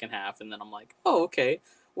the second half, and then I'm like, oh, okay,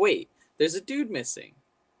 wait, there's a dude missing.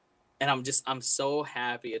 And I'm so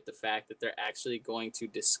happy at the fact that they're actually going to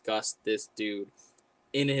discuss this dude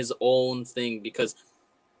in his own thing, because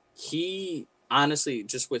he honestly,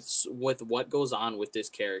 just with what goes on with this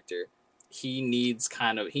character, he needs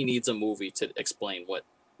a movie to explain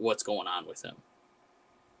what's going on with him.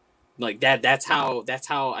 Like that's how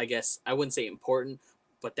I guess I wouldn't say important,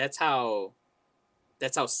 but that's how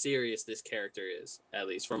serious this character is, at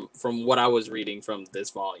least from what I was reading from this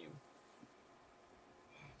volume.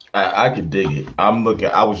 I could dig it.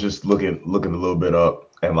 I was just looking a little bit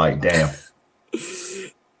up and like, damn.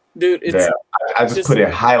 Dude, it's damn. I just put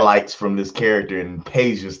in highlights from this character and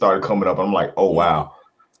pages started coming up. I'm like, oh wow.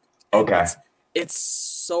 Okay. It's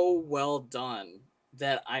so well done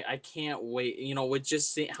that I can't wait. You know, with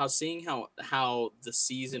just seeing how the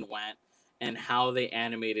season went and how they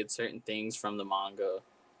animated certain things from the manga.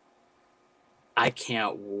 I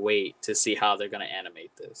can't wait to see how they're gonna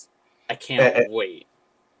animate this. I can't wait.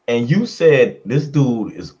 And you said this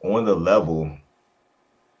dude is on the level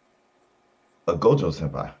of Gojo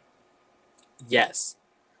Senpai. Yes.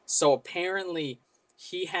 So apparently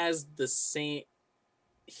he has the same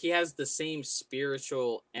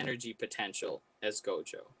spiritual energy potential as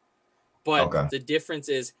Gojo. But the difference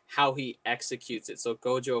is how he executes it. So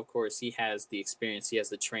Gojo, of course, he has the experience, he has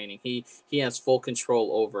the training, he has full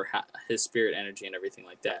control over his spirit energy and everything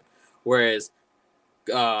like that. Whereas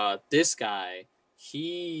this guy,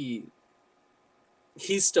 he's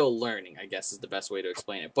still learning, I guess is the best way to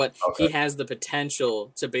explain it. But he has the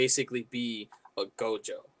potential to basically be a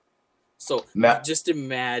Gojo. So now, just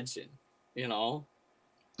imagine, you know.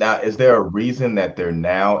 Now, is there a reason that they're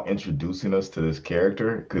now introducing us to this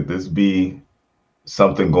character? Could this be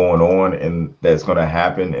something going on and that's going to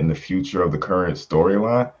happen in the future of the current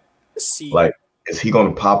storyline? Like, is he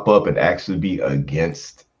going to pop up and actually be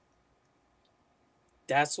against?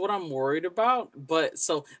 That's what I'm worried about. But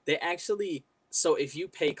so if you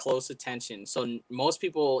pay close attention, so most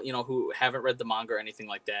people, you know, who haven't read the manga or anything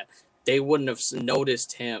like that, they wouldn't have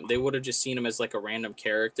noticed him. They would have just seen him as like a random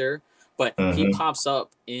character. But he pops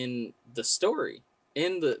up in the story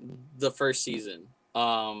in the first season.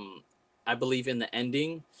 I believe in the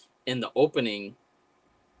ending, in the opening,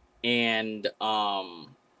 and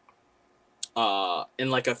in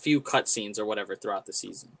like a few cutscenes or whatever throughout the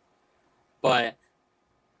season. But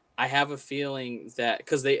I have a feeling that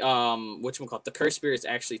because they the cursed spirits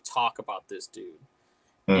actually talk about this dude,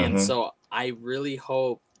 and so I really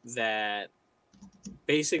hope that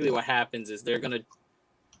basically what happens is they're gonna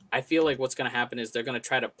I feel like what's going to happen is they're going to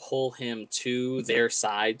try to pull him to their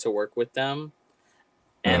side to work with them,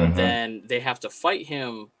 and then they have to fight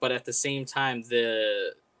him. But at the same time,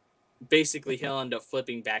 basically he'll end up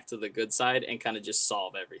flipping back to the good side and kind of just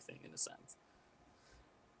solve everything in a sense.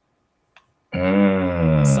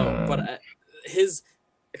 So, but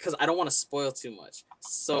because I don't want to spoil too much,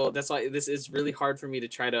 so that's why this is really hard for me to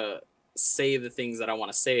try to say the things that I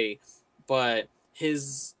want to say. But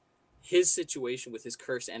his situation with his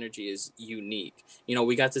cursed energy is unique. You know,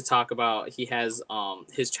 we got to talk about he has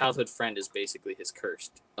his childhood friend is basically it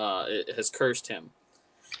has cursed him.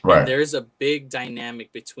 Right. And there's a big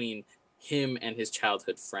dynamic between him and his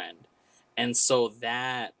childhood friend. And so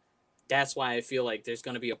that's why I feel like there's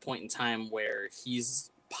going to be a point in time where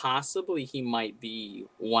he might be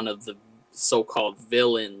one of the so-called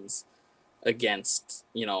villains against,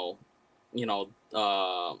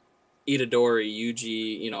 Itadori,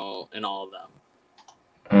 Yuji, and all of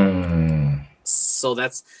them. So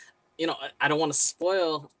that's, I don't want to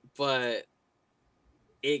spoil, but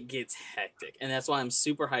it gets hectic. And that's why I'm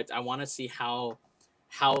super hyped. I want to see how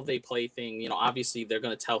they play things. Obviously they're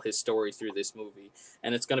going to tell his story through this movie,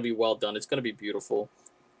 and it's going to be well done. It's going to be beautiful,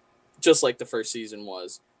 just like the first season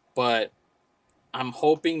was. But I'm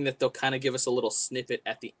hoping that they'll kind of give us a little snippet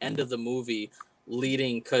at the end of the movie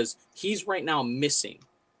leading, because he's right now missing,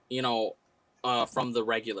 from the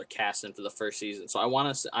regular cast into the first season. So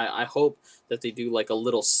I hope that they do like a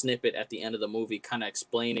little snippet at the end of the movie kind of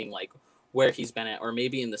explaining like where he's been at, or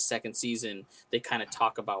maybe in the second season they kind of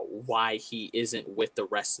talk about why he isn't with the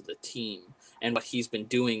rest of the team and what he's been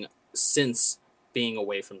doing since being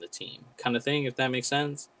away from the team, kind of thing, if that makes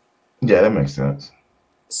sense. Yeah, that makes sense.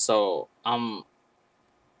 So I'm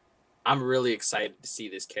really excited to see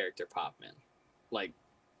this character pop in, like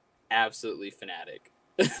absolutely fanatic.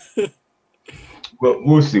 Well,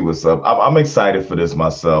 we'll see what's up. I'm excited for this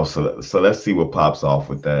myself. So let's see what pops off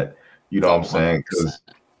with that. You know what I'm saying? Because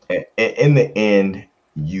in the end,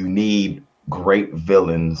 you need great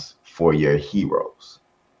villains for your heroes.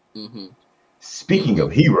 Speaking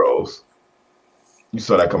of heroes, you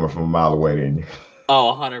saw that coming from a mile away, didn't you?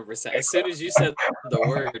 Oh, 100%. As soon as you said the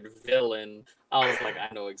word villain, I was like,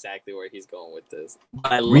 I know exactly where he's going with this.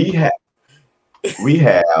 We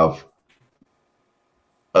have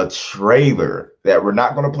a trailer that we're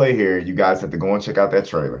not going to play here. You guys have to go and check out that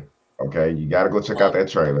trailer. Okay, you got to go check out that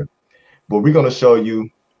trailer. But we're going to show you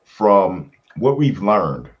from what we've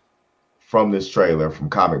learned from this trailer from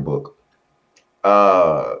comic book.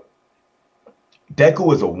 Deku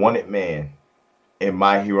is a wanted man in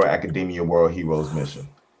My Hero Academia World Heroes mission.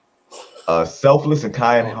 Selfless and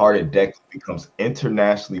kind-hearted Deku becomes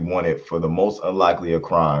internationally wanted for the most unlikely of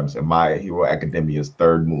crimes in My Hero Academia's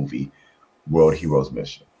third movie, World Heroes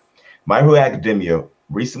Mission. My Hero Academia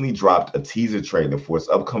recently dropped a teaser trailer for its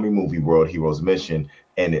upcoming movie, World Heroes Mission,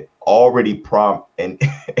 and it already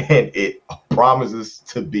promises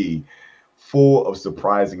to be full of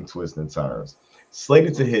surprising twists and turns.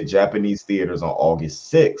 Slated to hit Japanese theaters on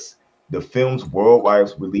August 6th, the film's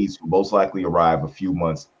worldwide release will most likely arrive a few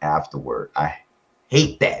months afterward. I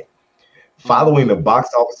hate that. Following the box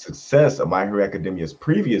office success of My Hero Academia's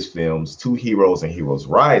previous films, Two Heroes and Heroes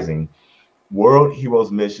Rising, World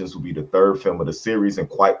Heroes Missions will be the third film of the series and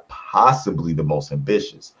quite possibly the most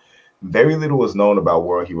ambitious. Very little is known about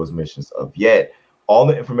World Heroes Missions of yet. All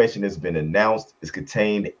the information that's been announced is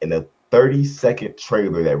contained in a 30-second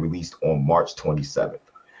trailer that released on March 27th.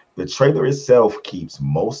 The trailer itself keeps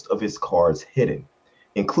most of its cards hidden,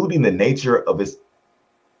 including the nature of its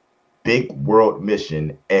big world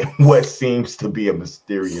mission and what seems to be a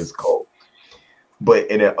mysterious cult.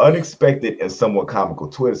 But in an unexpected and somewhat comical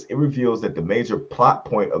twist, it reveals that the major plot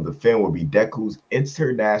point of the film will be Deku's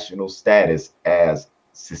international status as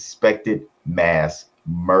suspected mass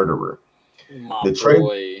murderer.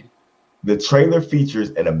 The trailer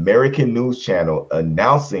features an American news channel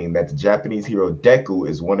announcing that the Japanese hero Deku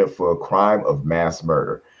is wanted for a crime of mass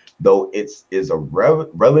murder. Though it is a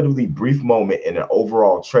relatively brief moment in an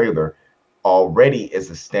overall trailer, already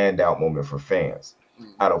is a standout moment for fans.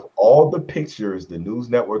 Out of all the pictures the news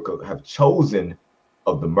network have chosen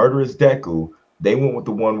of the murderous Deku, they went with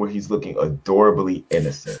the one where he's looking adorably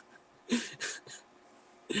innocent.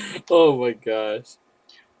 Oh my gosh.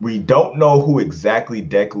 We don't know who exactly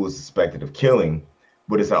Deku is suspected of killing,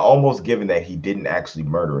 but it's almost given that he didn't actually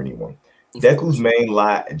murder anyone. Deku's main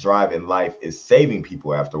drive in life is saving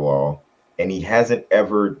people after all, and he hasn't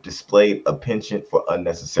ever displayed a penchant for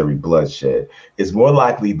unnecessary bloodshed. It's more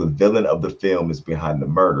likely the villain of the film is behind the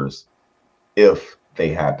murders, if they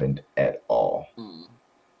happened at all.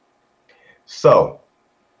 So,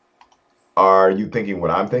 are you thinking what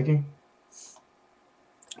I'm thinking?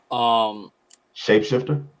 Um,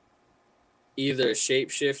 Shapeshifter. either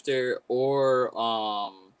shapeshifter or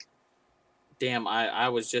damn, I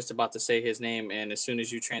was just about to say his name, and as soon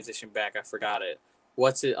as you transition back, I forgot it.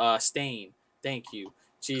 What's it? Stain. Thank you,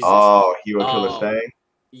 Jesus. Oh, Hero Killer Um, Stain.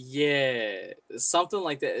 yeah, something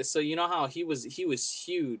like that. So you know how he was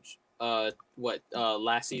huge. What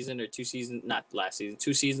last season or 2 seasons? Not last season,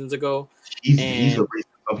 2 seasons ago, He's the and reason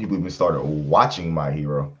some people even started watching My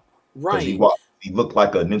Hero because right. he looked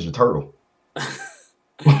like a Ninja Turtle.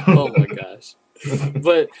 Oh my gosh.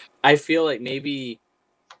 But I feel like maybe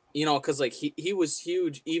because like he was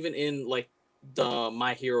huge even in like the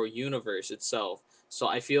My Hero universe itself. So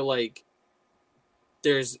I feel like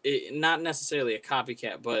not necessarily a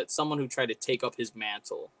copycat, but someone who tried to take up his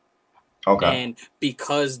mantle. Okay. And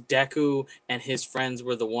because Deku and his friends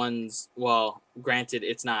were the ones, well, granted,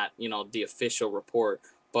 it's not the official report,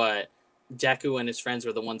 but Deku and his friends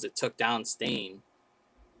were the ones that took down Stain.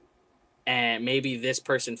 And maybe this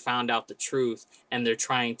person found out the truth and they're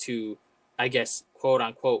trying to, I guess, quote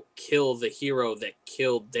unquote, kill the hero that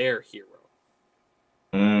killed their hero.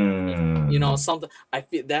 Something I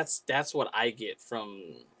feel that's what I get from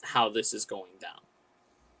how this is going down.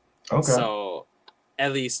 Okay. So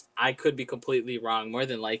at least I could be completely wrong. More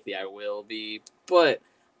than likely I will be, but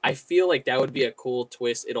I feel like that would be a cool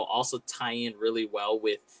twist. It'll also tie in really well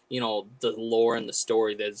with the lore and the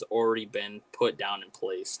story that's already been put down and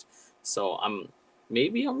placed. So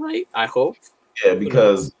maybe I'm right. I hope. Yeah, Who knows?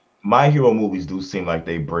 because My Hero movies do seem like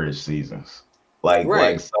they British seasons. Like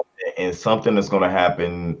Right. something that's going to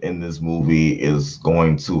happen in this movie is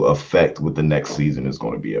going to affect what the next season is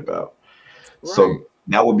going to be about. Right. So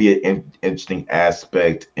that would be an interesting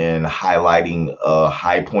aspect in highlighting a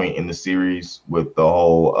high point in the series with the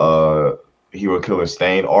whole Hero Killer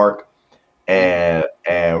Stain arc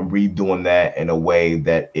Mm-hmm. and redoing that in a way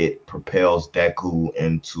that it propels Deku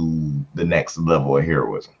into the next level of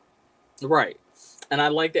heroism. Right. And I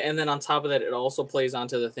like that. And then on top of that, it also plays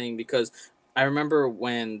onto the thing because I remember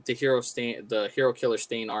when the Hero Killer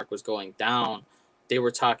Stain arc was going down, they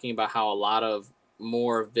were talking about how a lot of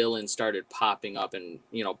more villains started popping up and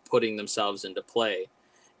putting themselves into play.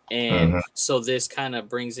 And Hmm. so this kind of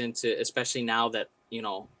brings into, especially now that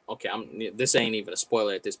okay, this ain't even a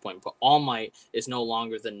spoiler at this point, but All Might is no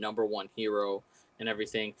longer the number one hero and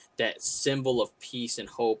everything. That symbol of peace and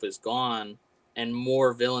hope is gone, and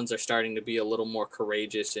more villains are starting to be a little more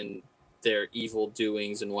courageous in their evil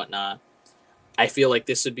doings and whatnot. I feel like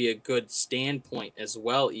this would be a good standpoint as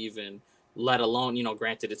well, even let alone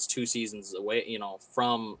granted it's 2 seasons away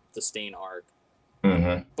from the Stain arc,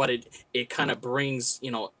 Hmm. but it kind of brings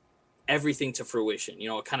everything to fruition.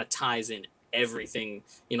 It kind of ties in everything.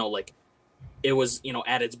 Like it was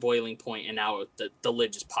at its boiling point, and now the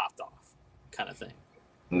lid just popped off, kind of thing.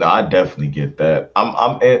 No, I definitely get that.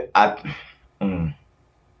 Mm,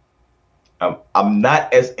 I'm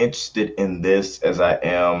not as interested in this as I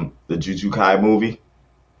am the Jujutsu Kai movie,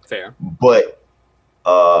 Fair. but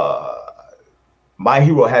uh, My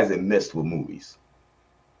Hero hasn't missed with movies.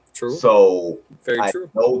 True. So Very I true.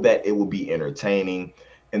 know that it will be entertaining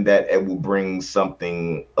and that it will bring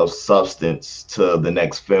something of substance to the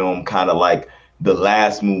next film, kind of like the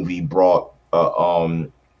last movie brought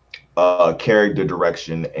character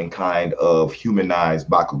direction and kind of humanized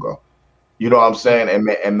Bakugo. You know what I'm saying? Mm-hmm.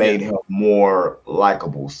 And Yeah. made him more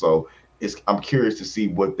likable. So I'm curious to see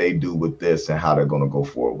what they do with this and how they're going to go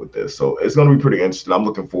forward with this. So it's going to be pretty interesting. I'm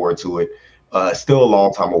looking forward to it. Still a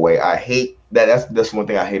long time away. I hate that. That's one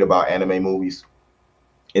thing I hate about anime movies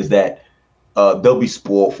is that they'll be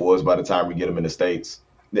spoiled for us by the time we get them in the States.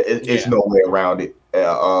 It's Yeah. no way around it.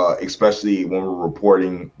 Especially when we're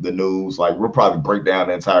reporting the news, like we'll probably break down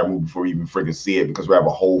the entire movie before we even freaking see it because we have a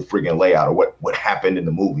whole freaking layout of what happened in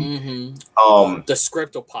the movie. Mm-hmm. Um, The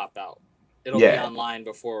script will pop out. It'll be yeah, online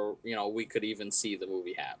before we could even see the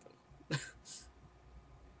movie happen.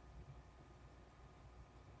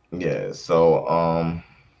 yeah. So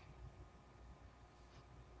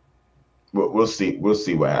we'll see. We'll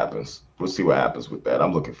see what happens. We'll see what happens with that.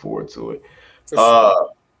 I'm looking forward to it. For Uh, sure.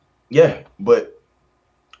 yeah, but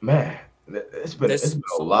man, it's There's been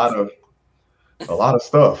so much. a lot of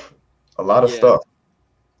stuff, a lot of Yeah. stuff,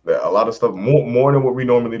 a lot of stuff more than what we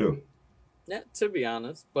normally do. Yeah, to be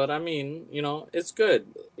honest. But I mean, it's good.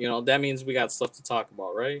 That means we got stuff to talk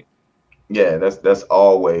about, right? Yeah, that's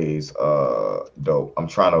always dope. I'm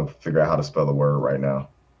trying to figure out how to spell a word right now.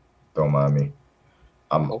 Don't mind me.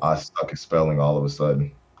 I Okay. suck at spelling all of a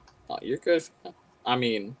sudden. Oh, you're good. I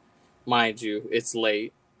mean, mind you, it's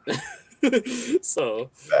late. So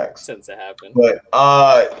Facts. tends to happen. But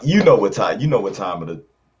you know what time of the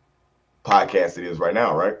podcast it is right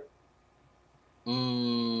now, right?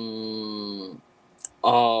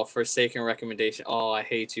 Oh, Forsaken recommendation. Oh, I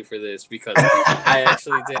hate you for this because I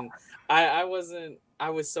actually didn't. I wasn't. I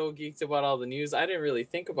was so geeked about all the news. I didn't really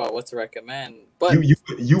think about what to recommend. But You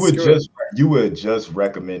would screw it. just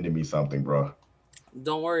recommended me something, bro.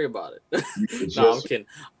 Don't worry about it. You would No, I'm just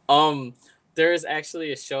kidding. There is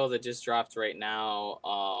actually a show that just dropped right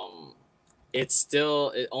now. It's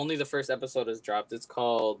still only the first episode has dropped. It's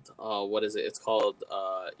called what is it? It's called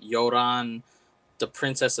Yoran, the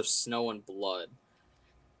Princess of Snow and Blood.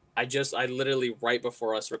 I literally right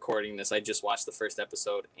before us recording this, I just watched the first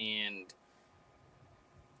episode, and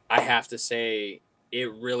I have to say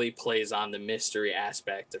it really plays on the mystery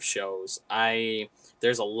aspect of shows.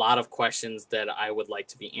 There's a lot of questions that I would like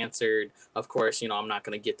to be answered. Of course, I'm not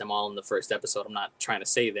going to get them all in the first episode. I'm not trying to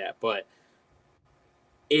say that, but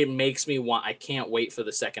it makes me want. I can't wait for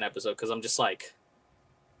the second episode because I'm just like,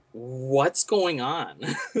 what's going on?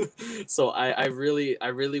 So I really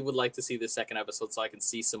would like to see the second episode so I can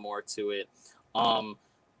see some more to it.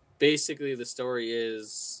 Basically the story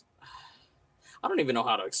is, I don't even know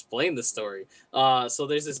how to explain the story. So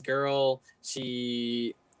there's this girl,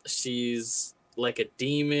 she's like a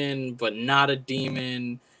demon but not a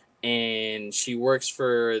demon, and she works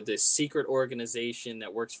for this secret organization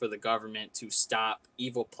that works for the government to stop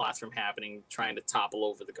evil plots from happening, trying to topple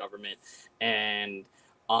over the government. And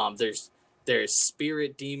there's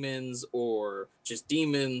spirit demons, or just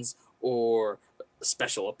demons, or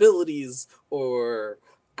special abilities, or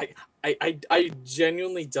I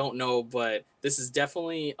genuinely don't know, but this is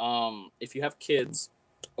definitely if you have kids,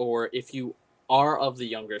 or if you are of the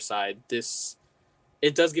younger side,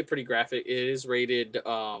 it does get pretty graphic. It is rated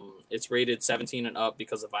it's rated 17 and up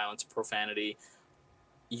because of violence and profanity.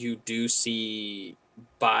 You do see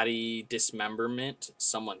body dismemberment.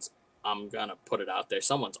 I'm gonna put it out there,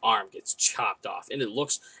 someone's arm gets chopped off, and it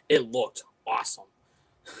looked awesome.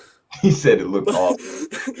 he said it looked awesome.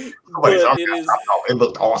 But It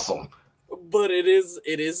looked awesome. But it is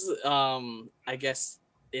I guess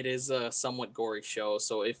it is a somewhat gory show.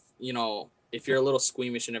 So if you're a little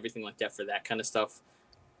squeamish and everything like that for that kind of stuff,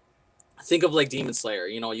 think of like Demon Slayer.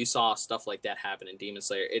 You saw stuff like that happen in Demon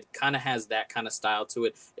Slayer. It kind of has that kind of style to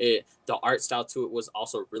it. The art style to it was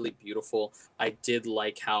also really beautiful. I did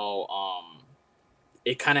like how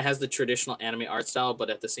it kind of has the traditional anime art style, but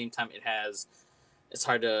at the same time it's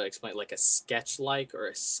hard to explain, like a sketch-like or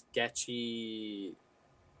a sketchy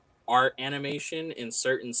art animation in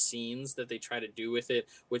certain scenes that they try to do with it,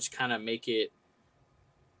 which kind of make it,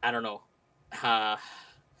 I don't know,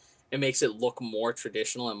 it makes it look more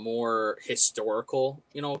traditional and more historical,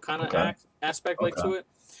 kind of aspect like to it.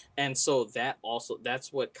 And so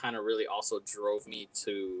that's what kind of really also drove me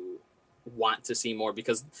to want to see more,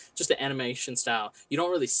 because just the animation style, you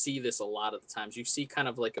don't really see this a lot of the times. You see kind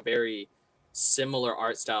of like a very similar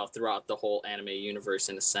art style throughout the whole anime universe,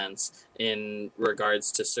 in a sense, in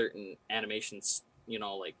regards to certain animations,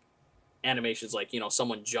 like animations like,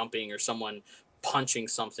 someone jumping or someone punching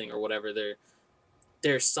something or whatever.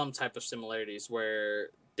 There's some type of similarities where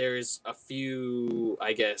there's a few,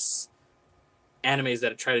 I guess, animes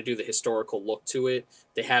that try to do the historical look to it.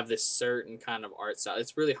 They have this certain kind of art style.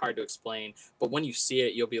 It's really hard to explain, but when you see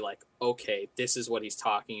it, you'll be like, okay, this is what he's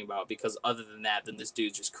talking about, because other than that, then this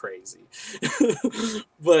dude's just crazy.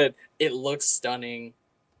 But it looks stunning.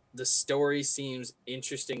 The story seems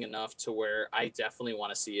interesting enough to where I definitely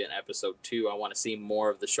want to see an episode 2. I want to see more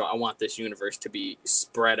of the show. I want this universe to be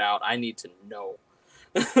spread out. I need to know.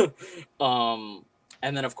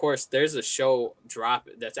 And then, of course, there's a show drop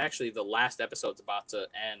that's actually the last episode's about to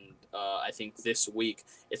end, I think this week.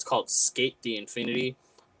 It's called Skate the Infinity.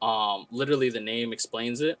 Literally, the name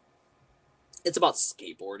explains it. It's about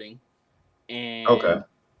skateboarding. And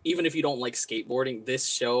even if you don't like skateboarding, this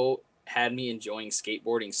show had me enjoying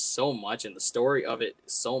skateboarding so much, and the story of it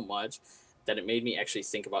so much, that it made me actually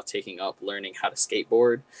think about taking up learning how to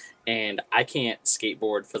skateboard. And I can't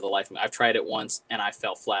skateboard for the life of me. I've tried it once, and I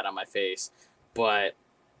fell flat on my face. But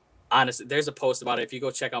honestly, there's a post about it. If you go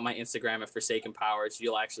check out my Instagram at Forsaken Powers,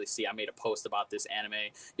 you'll actually see I made a post about this anime.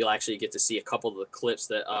 You'll actually get to see a couple of the clips,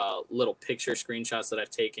 that little picture screenshots that I've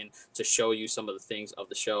taken to show you some of the things of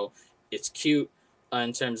the show. It's cute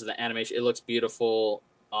in terms of the animation. It looks beautiful,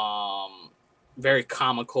 very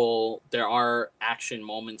comical. There are action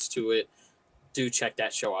moments to it. Do check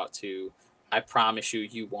that show out too. I promise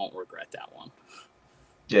you won't regret that one.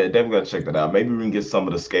 Yeah, definitely gotta check that out. Maybe we can get some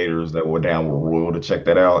of the skaters that were down with Royal to check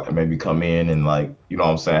that out, and maybe come in and, like, you know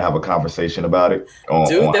what I'm saying, have a conversation about it.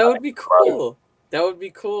 Dude, that would be cool. That would be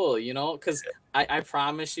cool, because I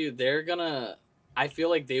promise you I feel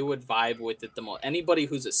like they would vibe with it the most. Anybody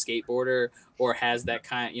who's a skateboarder or has that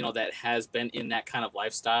kind, that has been in that kind of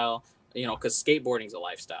lifestyle, you know, because skateboarding is a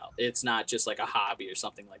lifestyle. It's not just like a hobby or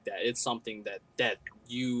something like that. It's something that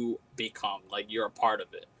you become, like you're a part of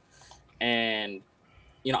it. And,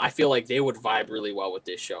 you know, I feel like they would vibe really well with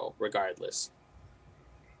this show regardless.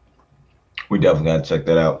 We definitely got to check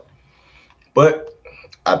that out. But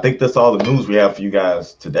I think that's all the news we have for you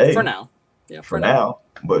guys today. For now. Yeah, for now.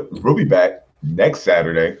 But we'll be back next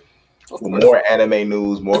Saturday with more anime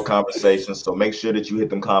news, more conversations. So make sure that you hit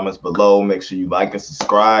them comments below. Make sure you like and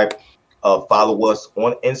subscribe. Follow us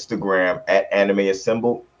on Instagram at Anime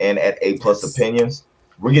Assemble and at A+ Opinions.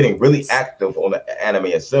 We're getting really active on the Anime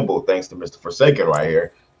Assemble thanks to Mr. Forsaken right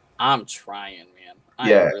here. I'm trying, man.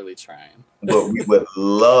 I'm really trying. But we would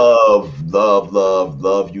love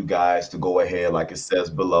you guys to go ahead, like it says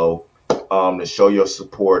below, to show your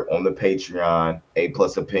support on the Patreon, A+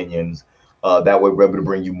 Opinions. That way we're able to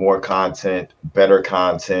bring you more content, better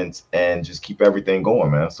content, and just keep everything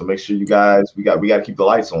going, man. So make sure you guys, we got to keep the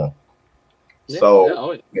lights on. Yeah,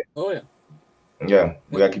 so yeah,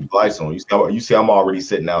 we got to keep the lights on. You see I'm already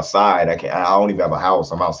sitting outside. I don't even have a house.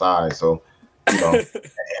 I'm outside, so you know,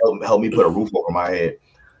 help me put a roof over my head.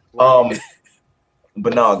 Right.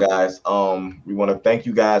 But no, guys, we want to thank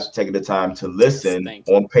you guys for taking the time to listen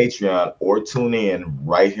on Patreon or tune in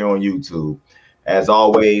right here on YouTube. As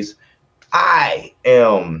always, I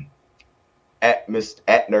am at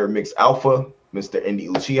Nerd Mix Alpha, Mr. Indy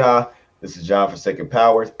Uchiha. This is John Forsaken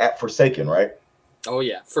Powers at Forsaken, right? Oh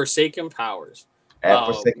yeah, Forsaken Powers. At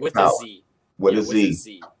Forsaken with Powers. a Z. With a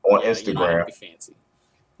Z on Instagram. You know, I be fancy.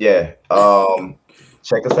 Yeah.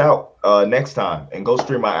 Check us out next time and go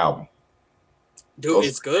stream my album. Dude,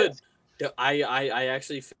 it's good. I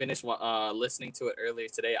actually finished listening to it earlier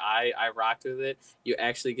today. I rocked with it. You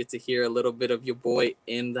actually get to hear a little bit of your boy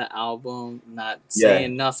in the album, not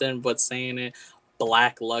saying nothing but saying it.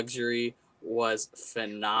 Black Luxury was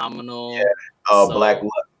phenomenal. Yeah.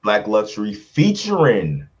 Black Luxury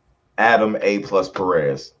featuring Adam A+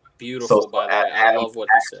 Perez. Beautiful, by the way. I love what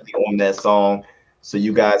he said on that song. So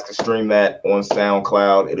you guys can stream that on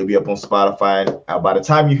SoundCloud. It'll be up on Spotify. By the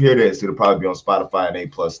time you hear this, it'll probably be on Spotify and A+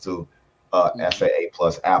 too. A+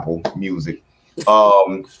 Apple Music. It's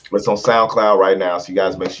on SoundCloud right now. So you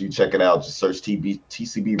guys make sure you check it out. Just search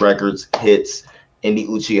TCB Records Hits Indy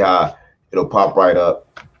Uchiha. It'll pop right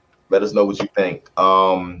up. Let us know what you think.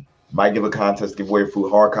 Might give a contest, give away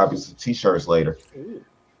food, hard copies of t-shirts later. Ooh,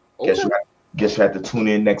 okay. Guess you have to tune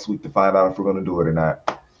in next week to find out if we're gonna do it or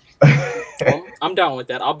not. Well, I'm down with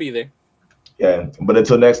that. I'll be there. Yeah, but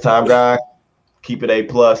until next time, guys, keep it A+.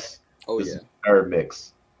 Oh this is Nerd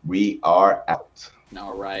Mix. We are out.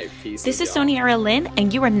 All right, peace. This is Soni Aralynn,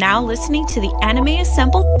 and you are now listening to the Anime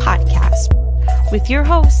Assemble podcast with your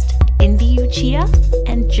host, Indy Uchiha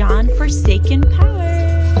and John Forsaken Powers.